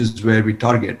domain, which is where we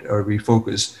target or we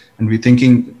focus. And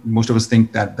most of us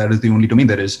think that is the only domain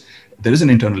there is. There is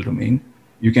an internal domain.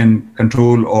 You can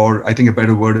control, or I think a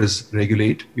better word is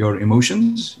regulate your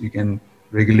emotions. You can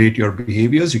regulate your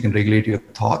behaviors. You can regulate your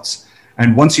thoughts.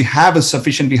 And once you have a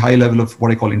sufficiently high level of what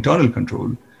I call internal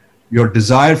control, your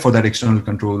desire for that external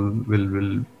control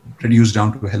will reduce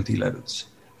down to healthy levels.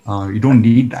 You don't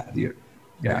need that here.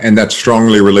 Yeah. And that's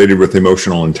strongly related with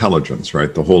emotional intelligence,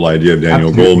 right? The whole idea of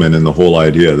Daniel Goleman and the whole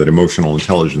idea that emotional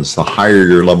intelligence, the higher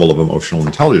your level of emotional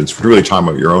intelligence, we're really talking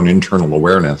about your own internal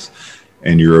awareness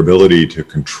and your ability to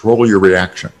control your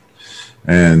reaction.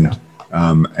 And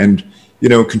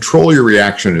control your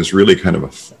reaction is really kind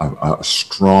of a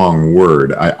strong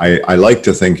word. I like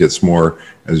to think it's more,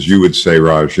 as you would say,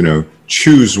 Raj,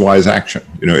 choose wise action.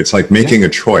 It's like making a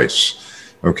choice.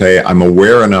 Okay, I'm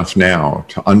aware enough now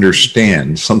to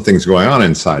understand something's going on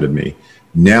inside of me.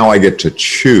 Now I get to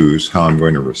choose how I'm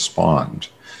going to respond.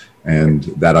 And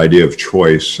that idea of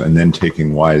choice and then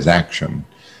taking wise action,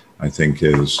 I think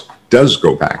does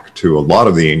go back to a lot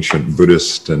of the ancient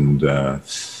Buddhist and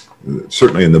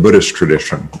certainly in the Buddhist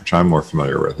tradition, which I'm more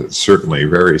familiar with. It's certainly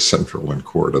very central and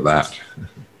core to that.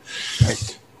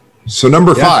 Right. So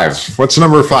number 5, what's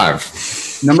number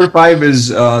 5? Number 5 is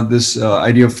this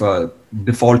idea of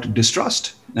default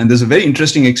distrust. And there's a very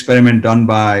interesting experiment done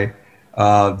by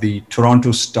the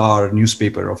Toronto Star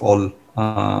newspaper of all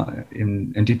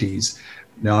entities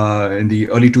in the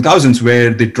early 2000s,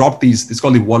 where they dropped it's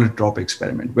called the wallet drop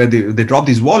experiment, where they dropped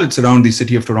these wallets around the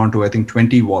city of Toronto, I think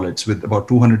 20 wallets with about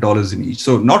 $200 in each.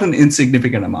 So not an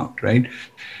insignificant amount, right?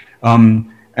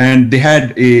 And they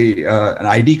had an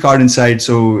ID card inside.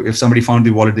 So if somebody found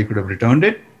the wallet, they could have returned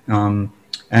it.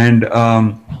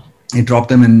 It dropped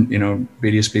them in,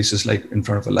 various places, like in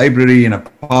front of a library, in a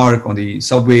park, on the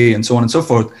subway, and so on and so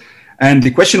forth. And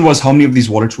the question was how many of these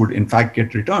wallets would in fact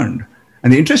get returned.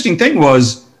 And the interesting thing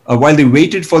was, while they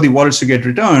waited for the wallets to get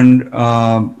returned,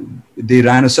 they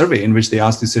ran a survey in which they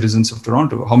asked the citizens of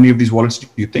Toronto, how many of these wallets do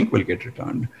you think will get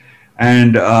returned?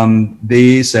 And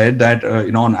they said that,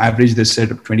 on average, they said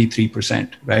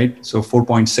 23%, right? So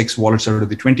 4.6 wallets out of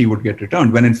the 20 would get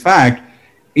returned, when in fact,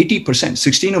 80%,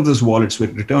 16 of those wallets were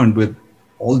returned with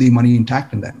all the money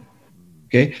intact in them.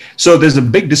 Okay, so there's a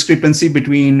big discrepancy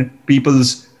between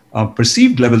people's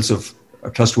perceived levels of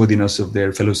trustworthiness of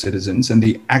their fellow citizens and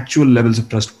the actual levels of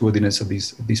trustworthiness of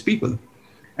these people.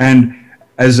 And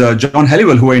as John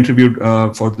Helliwell, who I interviewed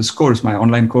for this course, my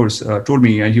online course, told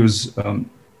me, he was,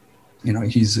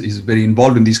 he's very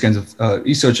involved in these kinds of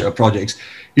research projects.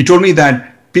 He told me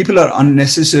that people are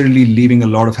unnecessarily leaving a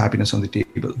lot of happiness on the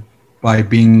table by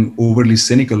being overly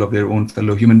cynical of their own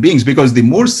fellow human beings, because the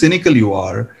more cynical you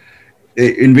are,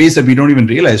 in ways that we don't even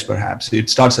realize, perhaps, it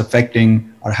starts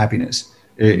affecting our happiness.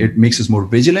 It makes us more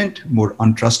vigilant, more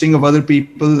untrusting of other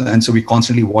people. And so we're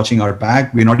constantly watching our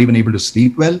back. We're not even able to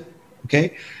sleep well.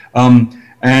 Okay.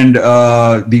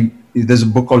 There's a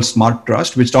book called Smart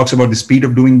Trust, which talks about the speed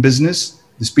of doing business.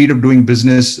 The speed of doing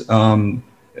business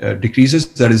decreases.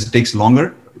 That is, it takes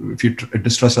longer if you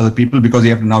distrust other people, because you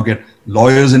have to now get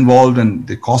lawyers involved and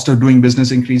the cost of doing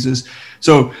business increases.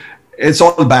 So it's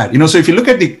all bad. So if you look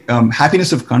at the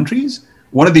happiness of countries,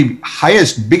 one of the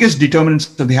biggest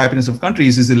determinants of the happiness of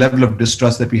countries is the level of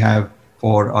distrust that we have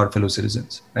for our fellow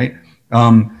citizens, right?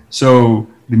 So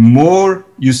the more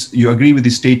you agree with the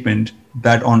statement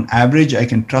that on average, I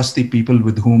can trust the people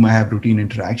with whom I have routine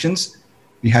interactions,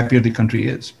 the happier the country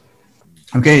is.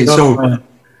 Okay,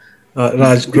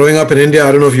 Raj, growing up in India,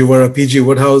 I don't know if you were a P.G.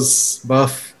 Wodehouse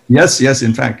buff. Yes,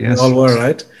 in fact, yes. We all were,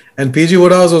 right? And P.G.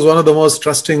 Wodehouse was one of the most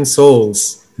trusting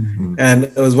souls And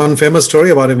there was one famous story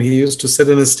about him. He used to sit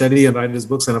in his study and write his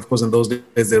books. And of course, in those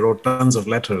days, they wrote tons of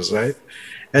letters, right?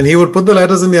 And he would put the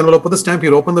letters in the envelope, put the stamp,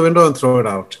 he'd open the window and throw it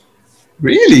out.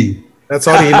 Really? That's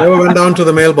all. He never went down to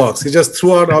the mailbox. He just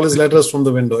threw out all his letters from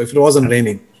the window if it wasn't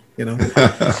raining,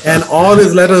 And all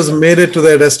his letters made it to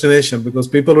their destination because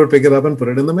people would pick it up and put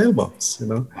it in the mailbox,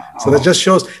 So that just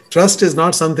shows trust is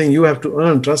not something you have to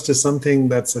earn. Trust is something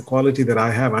that's a quality that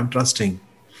I have. I'm trusting.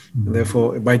 And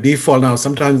therefore, by default, now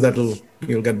sometimes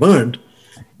you'll get burned.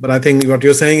 But I think what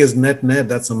you're saying is net,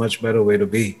 that's a much better way to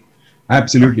be.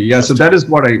 Absolutely. Yeah. So that is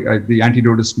what the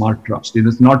antidote is smart trust. It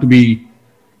is not to be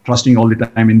trusting all the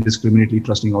time, indiscriminately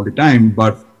trusting all the time,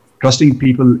 but trusting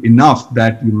people enough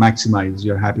that you maximize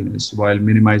your happiness while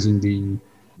minimizing the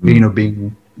pain of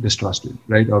being distrusted,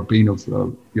 right? Or pain of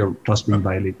your trust being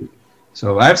violated.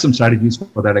 So I have some strategies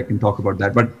for that. I can talk about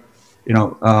that, but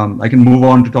I can move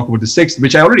on to talk about the sixth,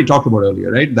 which I already talked about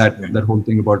earlier, right? That whole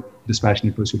thing about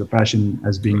dispassionate pursuit of passion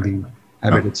as being the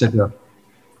habit, etc.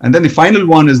 And then the final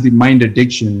one is the mind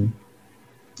addiction,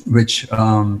 which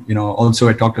also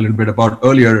I talked a little bit about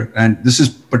earlier. And this is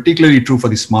particularly true for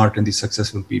the smart and the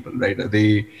successful people, right?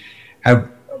 They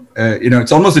have,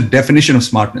 it's almost a definition of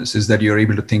smartness is that you're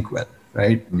able to think well,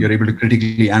 right? Mm-hmm. You're able to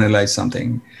critically analyze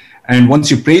something. And once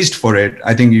you're praised for it,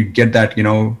 I think you get that,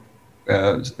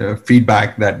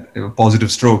 feedback, that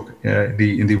positive stroke,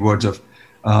 in the words of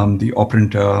the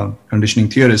operant conditioning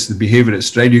theorist, the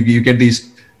behaviorist, right? You get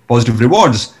these positive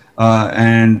rewards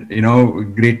and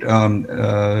great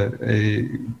a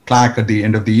plaque at the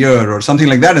end of the year or something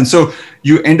like that. And so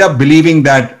you end up believing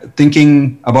that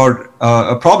thinking about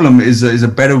a problem is a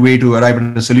better way to arrive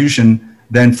at a solution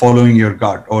than following your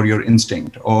gut or your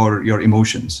instinct or your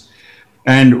emotions.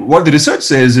 And what the research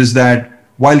says is that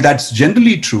while that's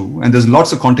generally true, and there's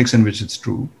lots of contexts in which it's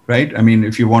true, right? I mean,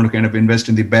 if you want to kind of invest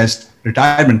in the best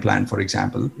retirement plan, for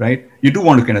example, right? You do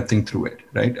want to kind of think through it,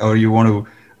 right? Or you want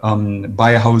to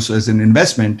buy a house as an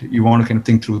investment, you want to kind of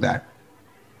think through that.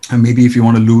 And maybe if you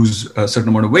want to lose a certain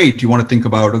amount of weight, you want to think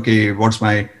about, okay, what's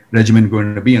my regimen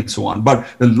going to be and so on. But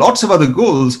there are lots of other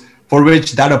goals for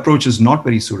which that approach is not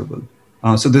very suitable.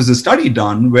 So there's a study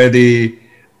done where they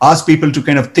ask people to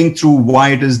kind of think through why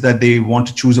it is that they want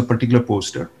to choose a particular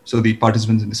poster. So the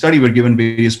participants in the study were given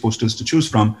various posters to choose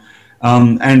from.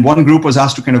 And one group was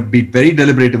asked to kind of be very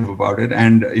deliberative about it.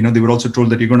 And, they were also told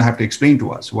that you're going to have to explain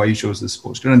to us why you chose this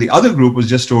poster. And the other group was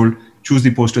just told, choose the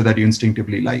poster that you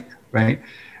instinctively like, right?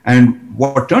 And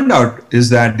what turned out is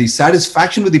that the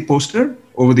satisfaction with the poster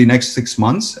over the next 6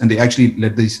 months, and they actually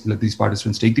let these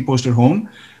participants take the poster home,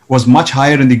 was much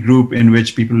higher in the group in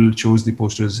which people chose the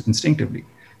posters instinctively.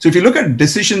 So if you look at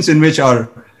decisions in which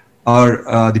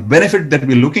the benefit that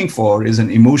we're looking for is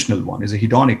an emotional one, is a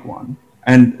hedonic one,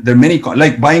 and there are many,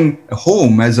 like buying a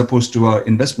home as opposed to an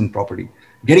investment property,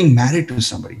 getting married to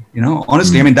somebody,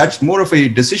 honestly, I mean, that's more of a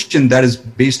decision that is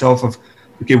based off of,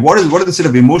 okay, what are the sort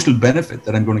of emotional benefit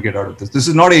that I'm going to get out of this? This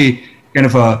is not a kind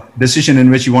of a decision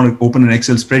in which you want to open an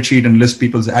Excel spreadsheet and list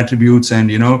people's attributes and,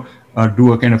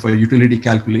 do a kind of a utility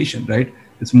calculation, right?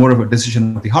 It's more of a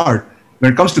decision of the heart.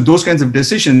 When it comes to those kinds of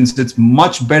decisions, it's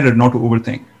much better not to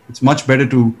overthink. It's much better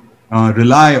to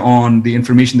rely on the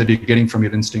information that you're getting from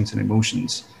your instincts and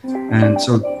emotions. And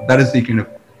so that is the kind of,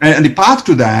 and the path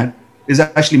to that is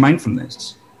actually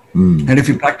mindfulness. And if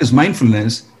you practice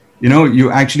mindfulness,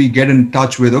 you actually get in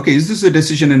touch with, okay, is this a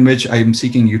decision in which I'm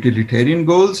seeking utilitarian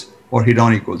goals or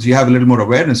hedonic goals? You have a little more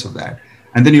awareness of that.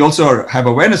 And then you also have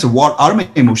awareness of what are my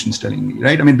emotions telling me,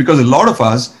 right? I mean, because a lot of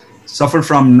us suffer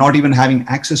from not even having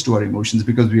access to our emotions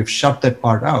because we have shut that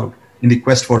part out in the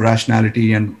quest for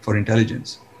rationality and for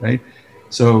intelligence, right?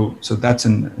 So that's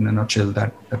in a nutshell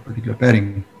that particular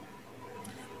pairing.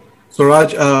 So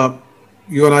Raj,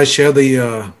 you and I share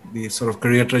the sort of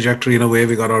career trajectory in a way.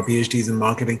 We got our PhDs in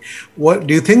marketing. What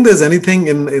do you think there's anything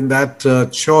in that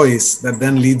choice that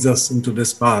then leads us into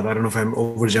this path? I don't know if I'm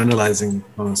overgeneralizing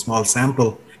on a small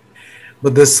sample,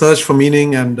 but this search for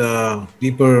meaning and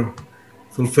deeper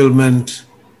fulfillment,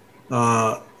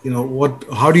 how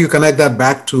do you connect that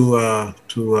back to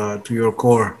your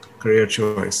core career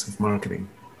choice of marketing?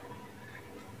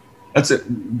 That's a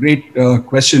great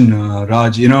question,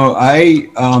 Raj. I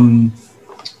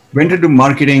went into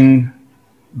marketing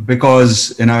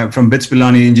because, from BITS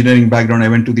Pilani engineering background, I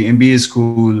went to the MBA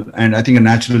school, and I think a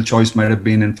natural choice might have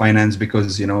been in finance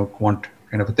because, quant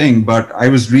kind of a thing. But I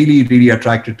was really, really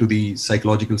attracted to the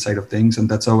psychological side of things. And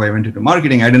that's how I went into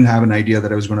marketing. I didn't have an idea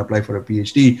that I was going to apply for a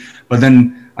PhD, but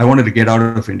then I wanted to get out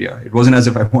of India. It wasn't as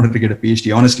if I wanted to get a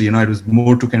PhD. Honestly, it was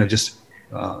more to kind of just,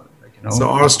 So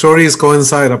our stories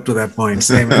coincide up to that point.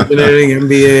 Same engineering,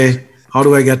 MBA, How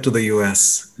do I get to the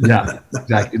US? Yeah,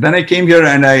 exactly. Then I came here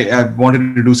and I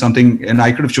wanted to do something, and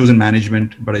I could have chosen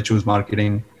management, but I chose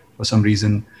marketing for some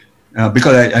reason.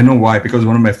 Because I know why. Because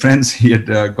one of my friends, he had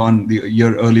gone the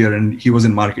year earlier, and he was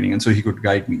in marketing, and so he could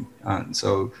guide me.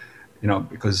 So,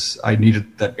 because I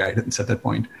needed that guidance at that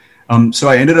point. So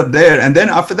I ended up there, and then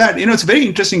after that, it's a very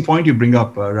interesting point you bring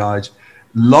up, Raj. A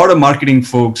lot of marketing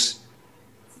folks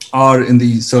are in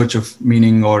the search of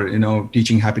meaning, or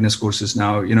teaching happiness courses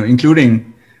now.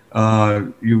 Including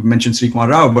you mentioned Sri Kumar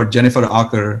Rao, but Jennifer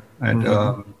Aaker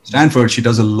at Stanford, she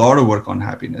does a lot of work on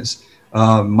happiness.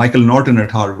 Michael Norton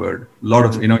at Harvard, a lot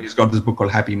of, he's got this book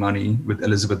called Happy Money with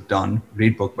Elizabeth Dunn,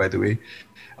 great book, by the way.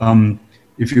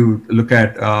 If you look at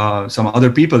some other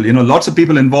people, lots of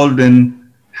people involved in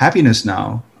happiness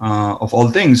now, of all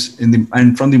things,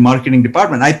 and from the marketing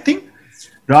department. I think,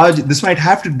 Raj, this might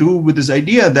have to do with this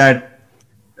idea that,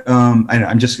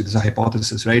 this is a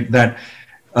hypothesis, right? That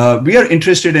we are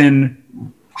interested in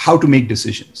how to make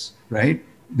decisions, right?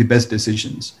 The best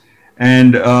decisions.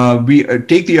 And we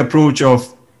take the approach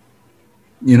of,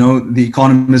 the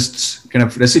economist's kind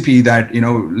of recipe that,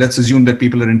 let's assume that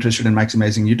people are interested in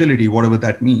maximizing utility, whatever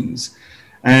that means.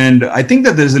 And I think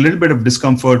that there's a little bit of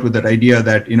discomfort with that idea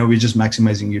that, we're just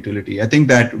maximizing utility. I think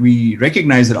that we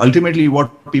recognize that ultimately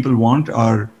what people want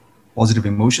are positive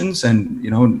emotions and,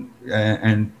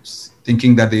 and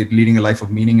thinking that they're leading a life of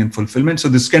meaning and fulfillment. So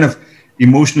this kind of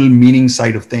emotional meaning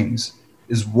side of things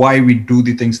is why we do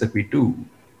the things that we do.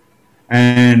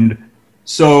 And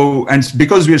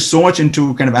because we're so much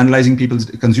into kind of analyzing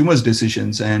consumers'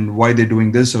 decisions and why they're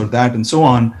doing this or that and so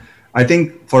on, I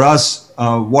think for us,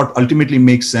 what ultimately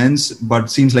makes sense, but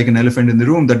seems like an elephant in the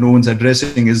room that no one's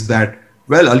addressing, is that,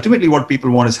 well, ultimately what people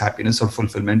want is happiness or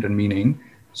fulfillment and meaning.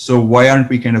 So why aren't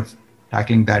we kind of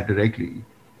tackling that directly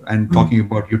and talking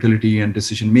about utility and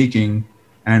decision making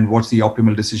and what's the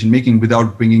optimal decision making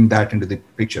without bringing that into the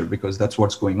picture, because that's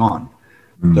what's going on.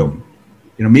 So,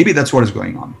 maybe that's what is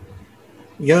going on.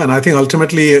 Yeah, and I think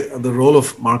ultimately the role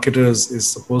of marketers is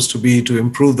supposed to be to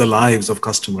improve the lives of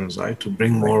customers, right? To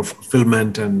bring more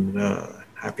fulfillment and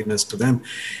happiness to them.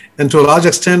 And to a large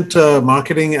extent,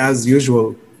 marketing, as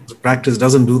usual, the practice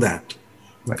doesn't do that.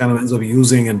 It kind of ends up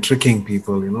using and tricking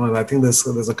people, And I think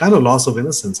there's a kind of loss of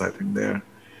innocence, I think, there.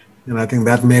 And I think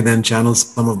that may then channel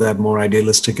some of that more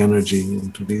idealistic energy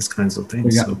into these kinds of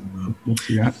things.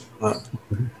 Yeah.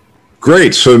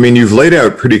 Great. So, you've laid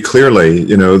out pretty clearly,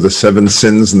 the 7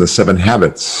 sins and the 7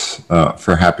 habits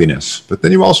for happiness. But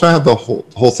then you also have the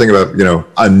whole thing about,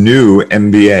 a new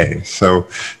MBA. So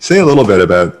say a little bit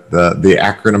about the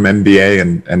acronym MBA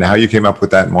and how you came up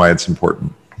with that and why it's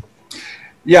important.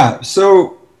 Yeah.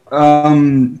 So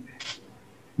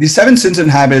the 7 sins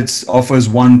and habits offers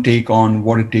one take on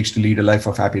what it takes to lead a life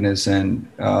of happiness. And,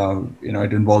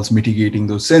 it involves mitigating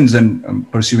those sins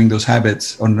and pursuing those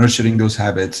habits or nurturing those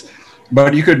habits.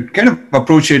 But you could kind of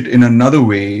approach it in another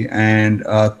way and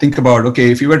think about, okay,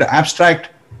 if you were to abstract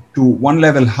to one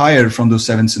level higher from those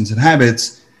 7 sins and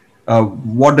habits,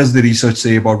 what does the research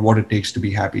say about what it takes to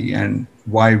be happy and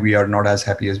why we are not as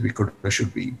happy as we could or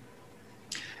should be?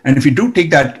 And if you do take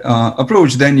that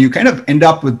approach, then you kind of end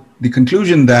up with the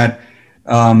conclusion that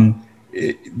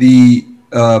the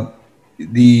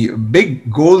big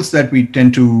goals that we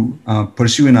tend to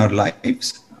pursue in our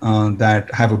lives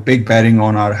that have a big bearing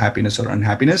on our happiness or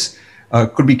unhappiness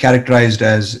could be characterized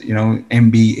as,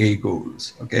 MBA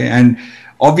goals. Okay. And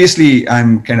obviously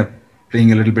I'm kind of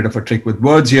playing a little bit of a trick with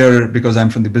words here because I'm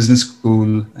from the business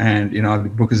school and, the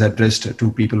book is addressed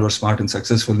to people who are smart and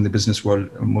successful in the business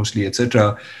world, mostly,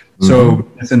 etc. So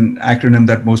it's an acronym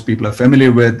that most people are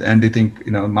familiar with and they think,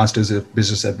 Masters of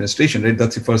Business Administration, right?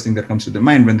 That's the first thing that comes to their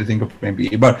mind when they think of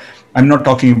MBA. But I'm not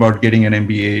talking about getting an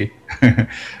MBA.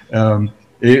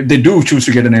 If they do choose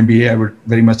to get an MBA, I would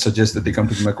very much suggest that they come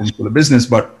to the McCombs School of Business,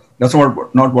 but that's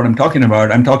not what I'm talking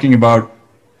about. I'm talking about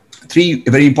 3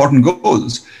 very important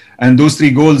goals. And those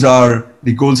 3 goals are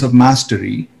the goals of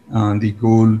mastery, the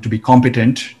goal to be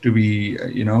competent, to be,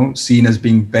 seen as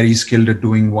being very skilled at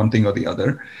doing one thing or the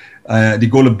other, the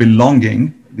goal of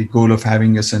belonging, the goal of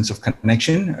having a sense of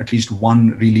connection, at least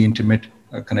one really intimate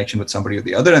connection with somebody or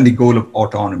the other, and the goal of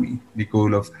autonomy, the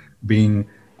goal of being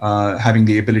having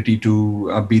the ability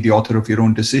to be the author of your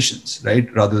own decisions,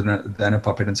 right? Rather than a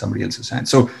puppet in somebody else's hands.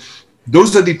 So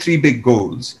those are the 3 big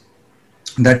goals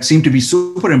that seem to be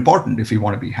super important if we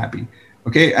want to be happy.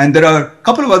 Okay, and there are a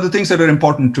couple of other things that are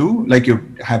important too, like you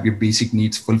have your basic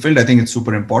needs fulfilled. I think it's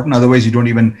super important. Otherwise, you don't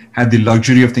even have the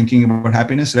luxury of thinking about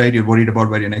happiness, right? You're worried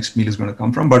about where your next meal is going to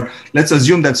come from. But let's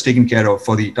assume that's taken care of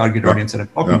for the target audience that I'm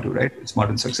talking to, right? It's smart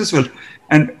and successful.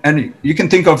 And you can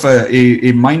think of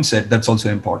a mindset that's also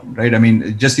important, right? I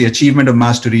mean, just the achievement of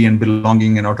mastery and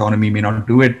belonging and autonomy may not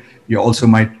do it. You also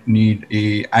might need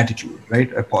a attitude,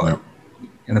 right?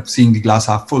 Kind of seeing the glass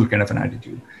half full kind of an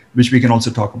attitude, which we can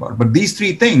also talk about. But these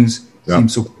three things seem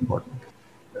super important.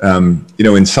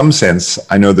 In some sense,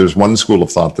 I know there's one school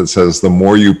of thought that says the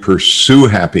more you pursue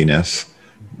happiness,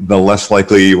 the less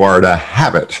likely you are to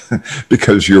have it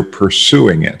because you're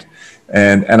pursuing it.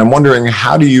 And I'm wondering,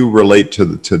 how do you relate to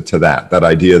that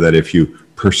idea that if you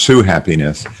pursue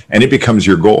happiness and it becomes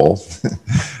your goal,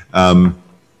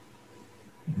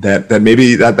 that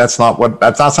maybe that's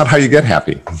not how you get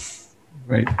happy.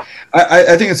 Right.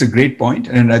 I think it's a great point.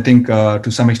 And I think to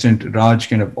some extent, Raj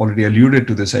kind of already alluded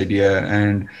to this idea.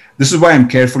 And this is why I'm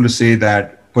careful to say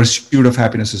that pursuit of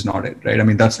happiness is not it, right? I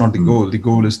mean, that's not the goal. The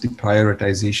goal is the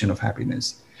prioritization of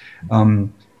happiness.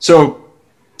 So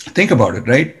think about it,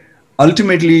 right?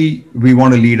 Ultimately, we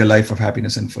want to lead a life of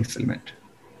happiness and fulfillment,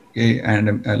 okay?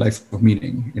 And a life of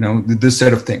meaning, this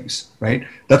set of things, right?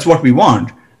 That's what we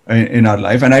want in our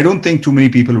life. And I don't think too many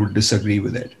people would disagree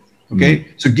with it. Okay,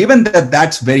 so given that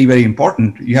that's very, very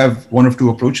important, you have one of two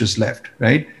approaches left,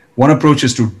 right? One approach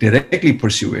is to directly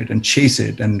pursue it and chase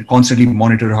it and constantly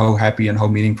monitor how happy and how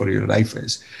meaningful your life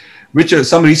is, which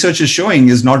some research is showing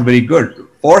is not very good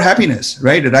for happiness,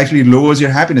 right? It actually lowers your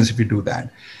happiness if you do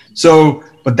that. So,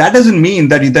 but that doesn't mean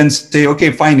that you then say, okay,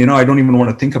 fine, I don't even want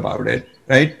to think about it,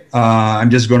 right? I'm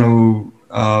just going to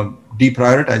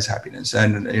deprioritize happiness,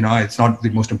 and it's not the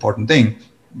most important thing.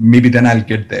 Maybe then I'll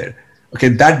get there. Okay,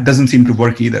 that doesn't seem to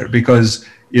work either, because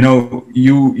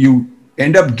you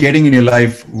end up getting in your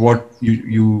life what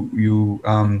you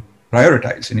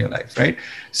prioritize in your life, right?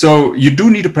 So you do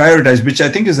need to prioritize, which I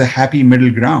think is a happy middle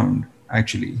ground,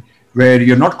 actually, where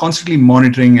you're not constantly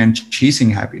monitoring and chasing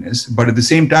happiness, but at the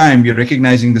same time you're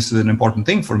recognizing this is an important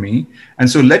thing for me, and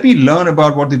so let me learn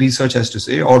about what the research has to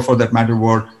say, or for that matter,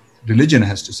 what religion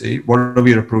has to say, whatever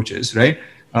your approach is, right?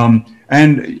 And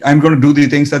I'm going to do the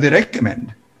things that they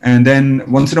recommend. And then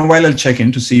once in a while, I'll check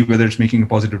in to see whether it's making a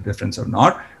positive difference or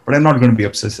not. But I'm not going to be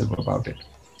obsessive about it.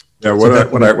 Yeah,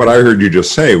 what I heard you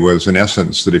just say was, in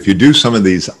essence, that if you do some of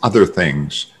these other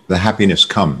things, the happiness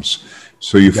comes.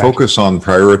 So you focus on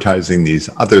prioritizing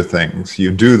these other things. You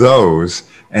do those,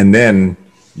 and then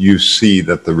you see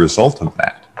that the result of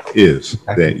that is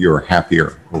that you're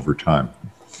happier over time.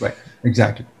 Right.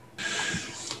 Exactly.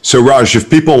 So Raj, if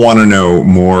people want to know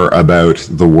more about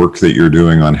the work that you're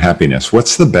doing on happiness,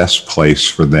 what's the best place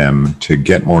for them to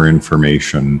get more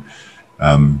information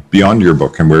beyond your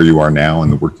book and where you are now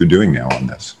and the work you're doing now on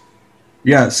this?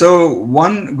 Yeah, so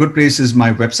one good place is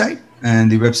my website.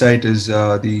 And the website is,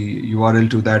 the URL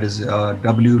to that is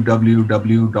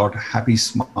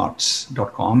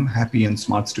www.happysmarts.com. Happy and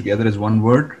smarts together is one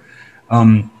word.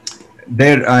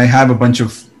 There I have a bunch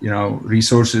of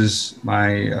resources,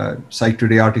 my Psych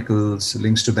Today articles,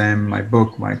 links to them, my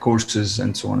book, my courses,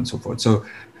 and so on and so forth. So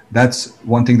that's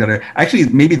one thing that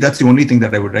maybe that's the only thing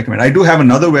that I would recommend. I do have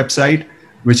another website,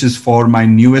 which is for my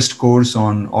newest course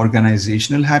on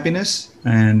organizational happiness.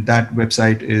 And that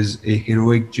website is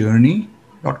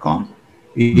aheroicjourney.com,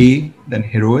 then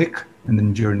heroic, and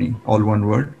then journey, all one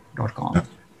word, .com.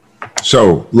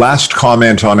 So last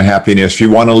comment on happiness. If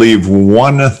you want to leave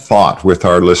one thought with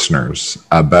our listeners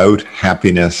about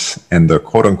happiness and the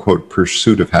quote unquote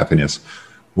pursuit of happiness,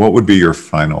 what would be your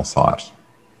final thought?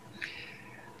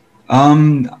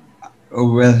 Well,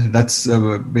 that's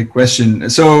a big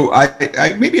question. So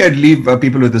maybe I'd leave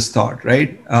people with this thought,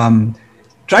 right?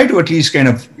 Try to at least kind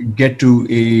of get to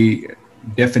a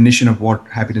definition of what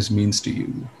happiness means to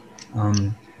you.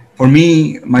 For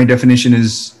me, my definition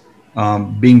is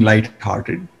being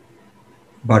lighthearted,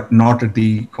 but not at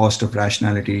the cost of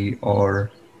rationality or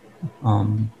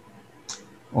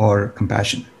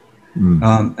compassion.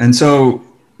 And so,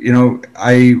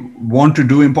 I want to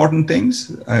do important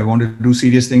things. I want to do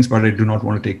serious things, but I do not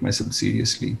want to take myself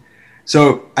seriously.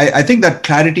 So I think that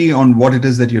clarity on what it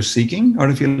is that you're seeking out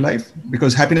of your life,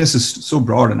 because happiness is so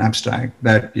broad and abstract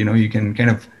that, you can kind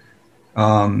of,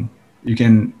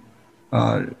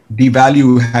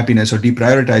 devalue happiness or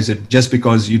deprioritize it just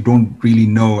because you don't really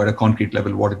know at a concrete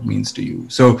level what it means to you.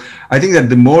 So I think that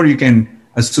the more you can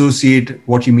associate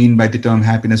what you mean by the term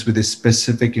happiness with a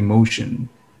specific emotion,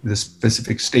 with a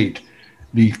specific state,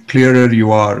 the clearer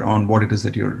you are on what it is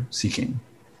that you're seeking.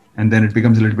 And then it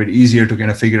becomes a little bit easier to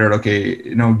kind of figure out, okay,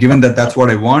 given that that's what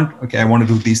I want, okay, I want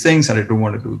to do these things and I don't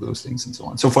want to do those things and so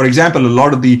on. So for example, a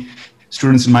lot of the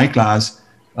students in my class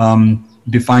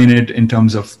define it in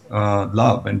terms of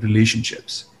love and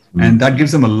relationships. Mm-hmm. And that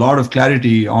gives them a lot of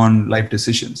clarity on life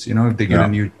decisions. If they get a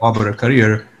new job or a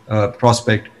career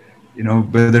prospect,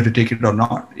 whether to take it or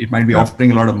not. It might be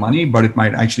offering a lot of money, but it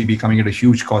might actually be coming at a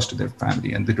huge cost to their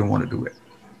family and they don't want to do it.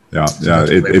 Yeah, so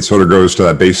it sort of goes to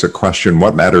that basic question,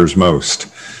 what matters most?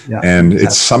 Yeah, and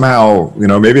it's somehow,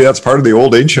 maybe that's part of the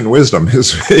old ancient wisdom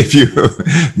is if you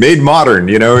made modern,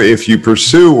 if you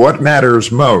pursue what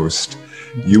matters most,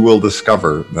 you will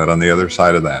discover that on the other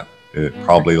side of that, it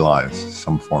probably lies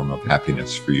some form of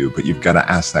happiness for you. But you've got to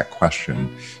ask that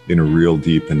question in a real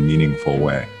deep and meaningful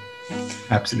way.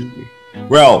 Absolutely.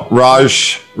 Well,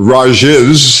 Rajiz,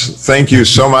 thank you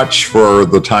so much for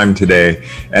the time today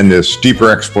and this deeper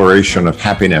exploration of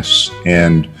happiness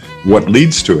and what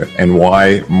leads to it and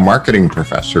why marketing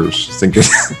professors think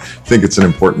it's an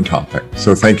important topic.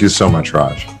 So thank you so much,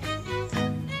 Raj.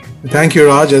 Thank you,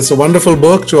 Raj. It's a wonderful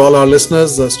book to all our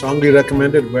listeners. Strongly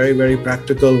recommended. Very, very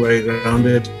practical, very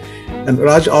grounded. And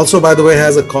Raj also, by the way,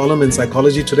 has a column in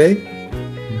Psychology Today.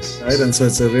 Right, and so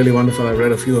it's a really wonderful. I've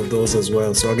read a few of those as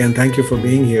well. So again, thank you for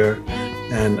being here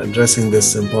and addressing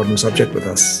this important subject with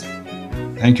us.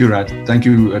 Thank you, Raj. Thank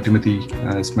you, Timothy.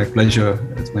 It's my pleasure.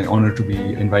 It's my honor to be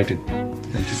invited.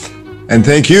 Thank you. And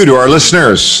thank you to our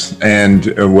listeners.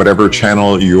 And whatever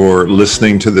channel you're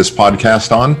listening to this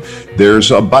podcast on, there's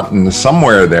a button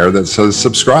somewhere there that says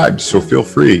subscribe. So feel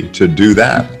free to do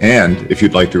that. And if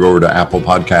you'd like to go over to Apple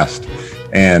Podcast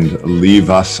and leave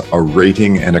us a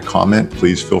rating and a comment,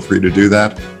 please feel free to do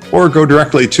that. Or go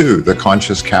directly to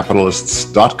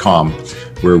theconsciouscapitalists.com,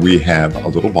 where we have a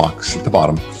little box at the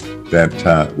bottom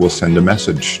that will send a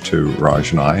message to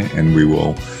Raj and I, and we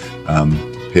will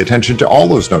pay attention to all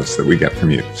those notes that we get from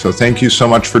you. So thank you so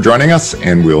much for joining us,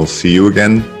 and we'll see you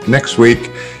again next week.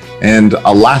 And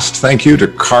a last thank you to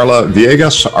Carla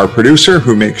Villegas, our producer,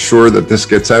 who makes sure that this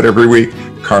gets out every week.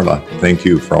 Carla, thank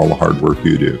you for all the hard work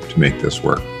you do to make this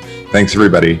work. Thanks,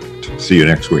 everybody. See you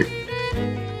next week.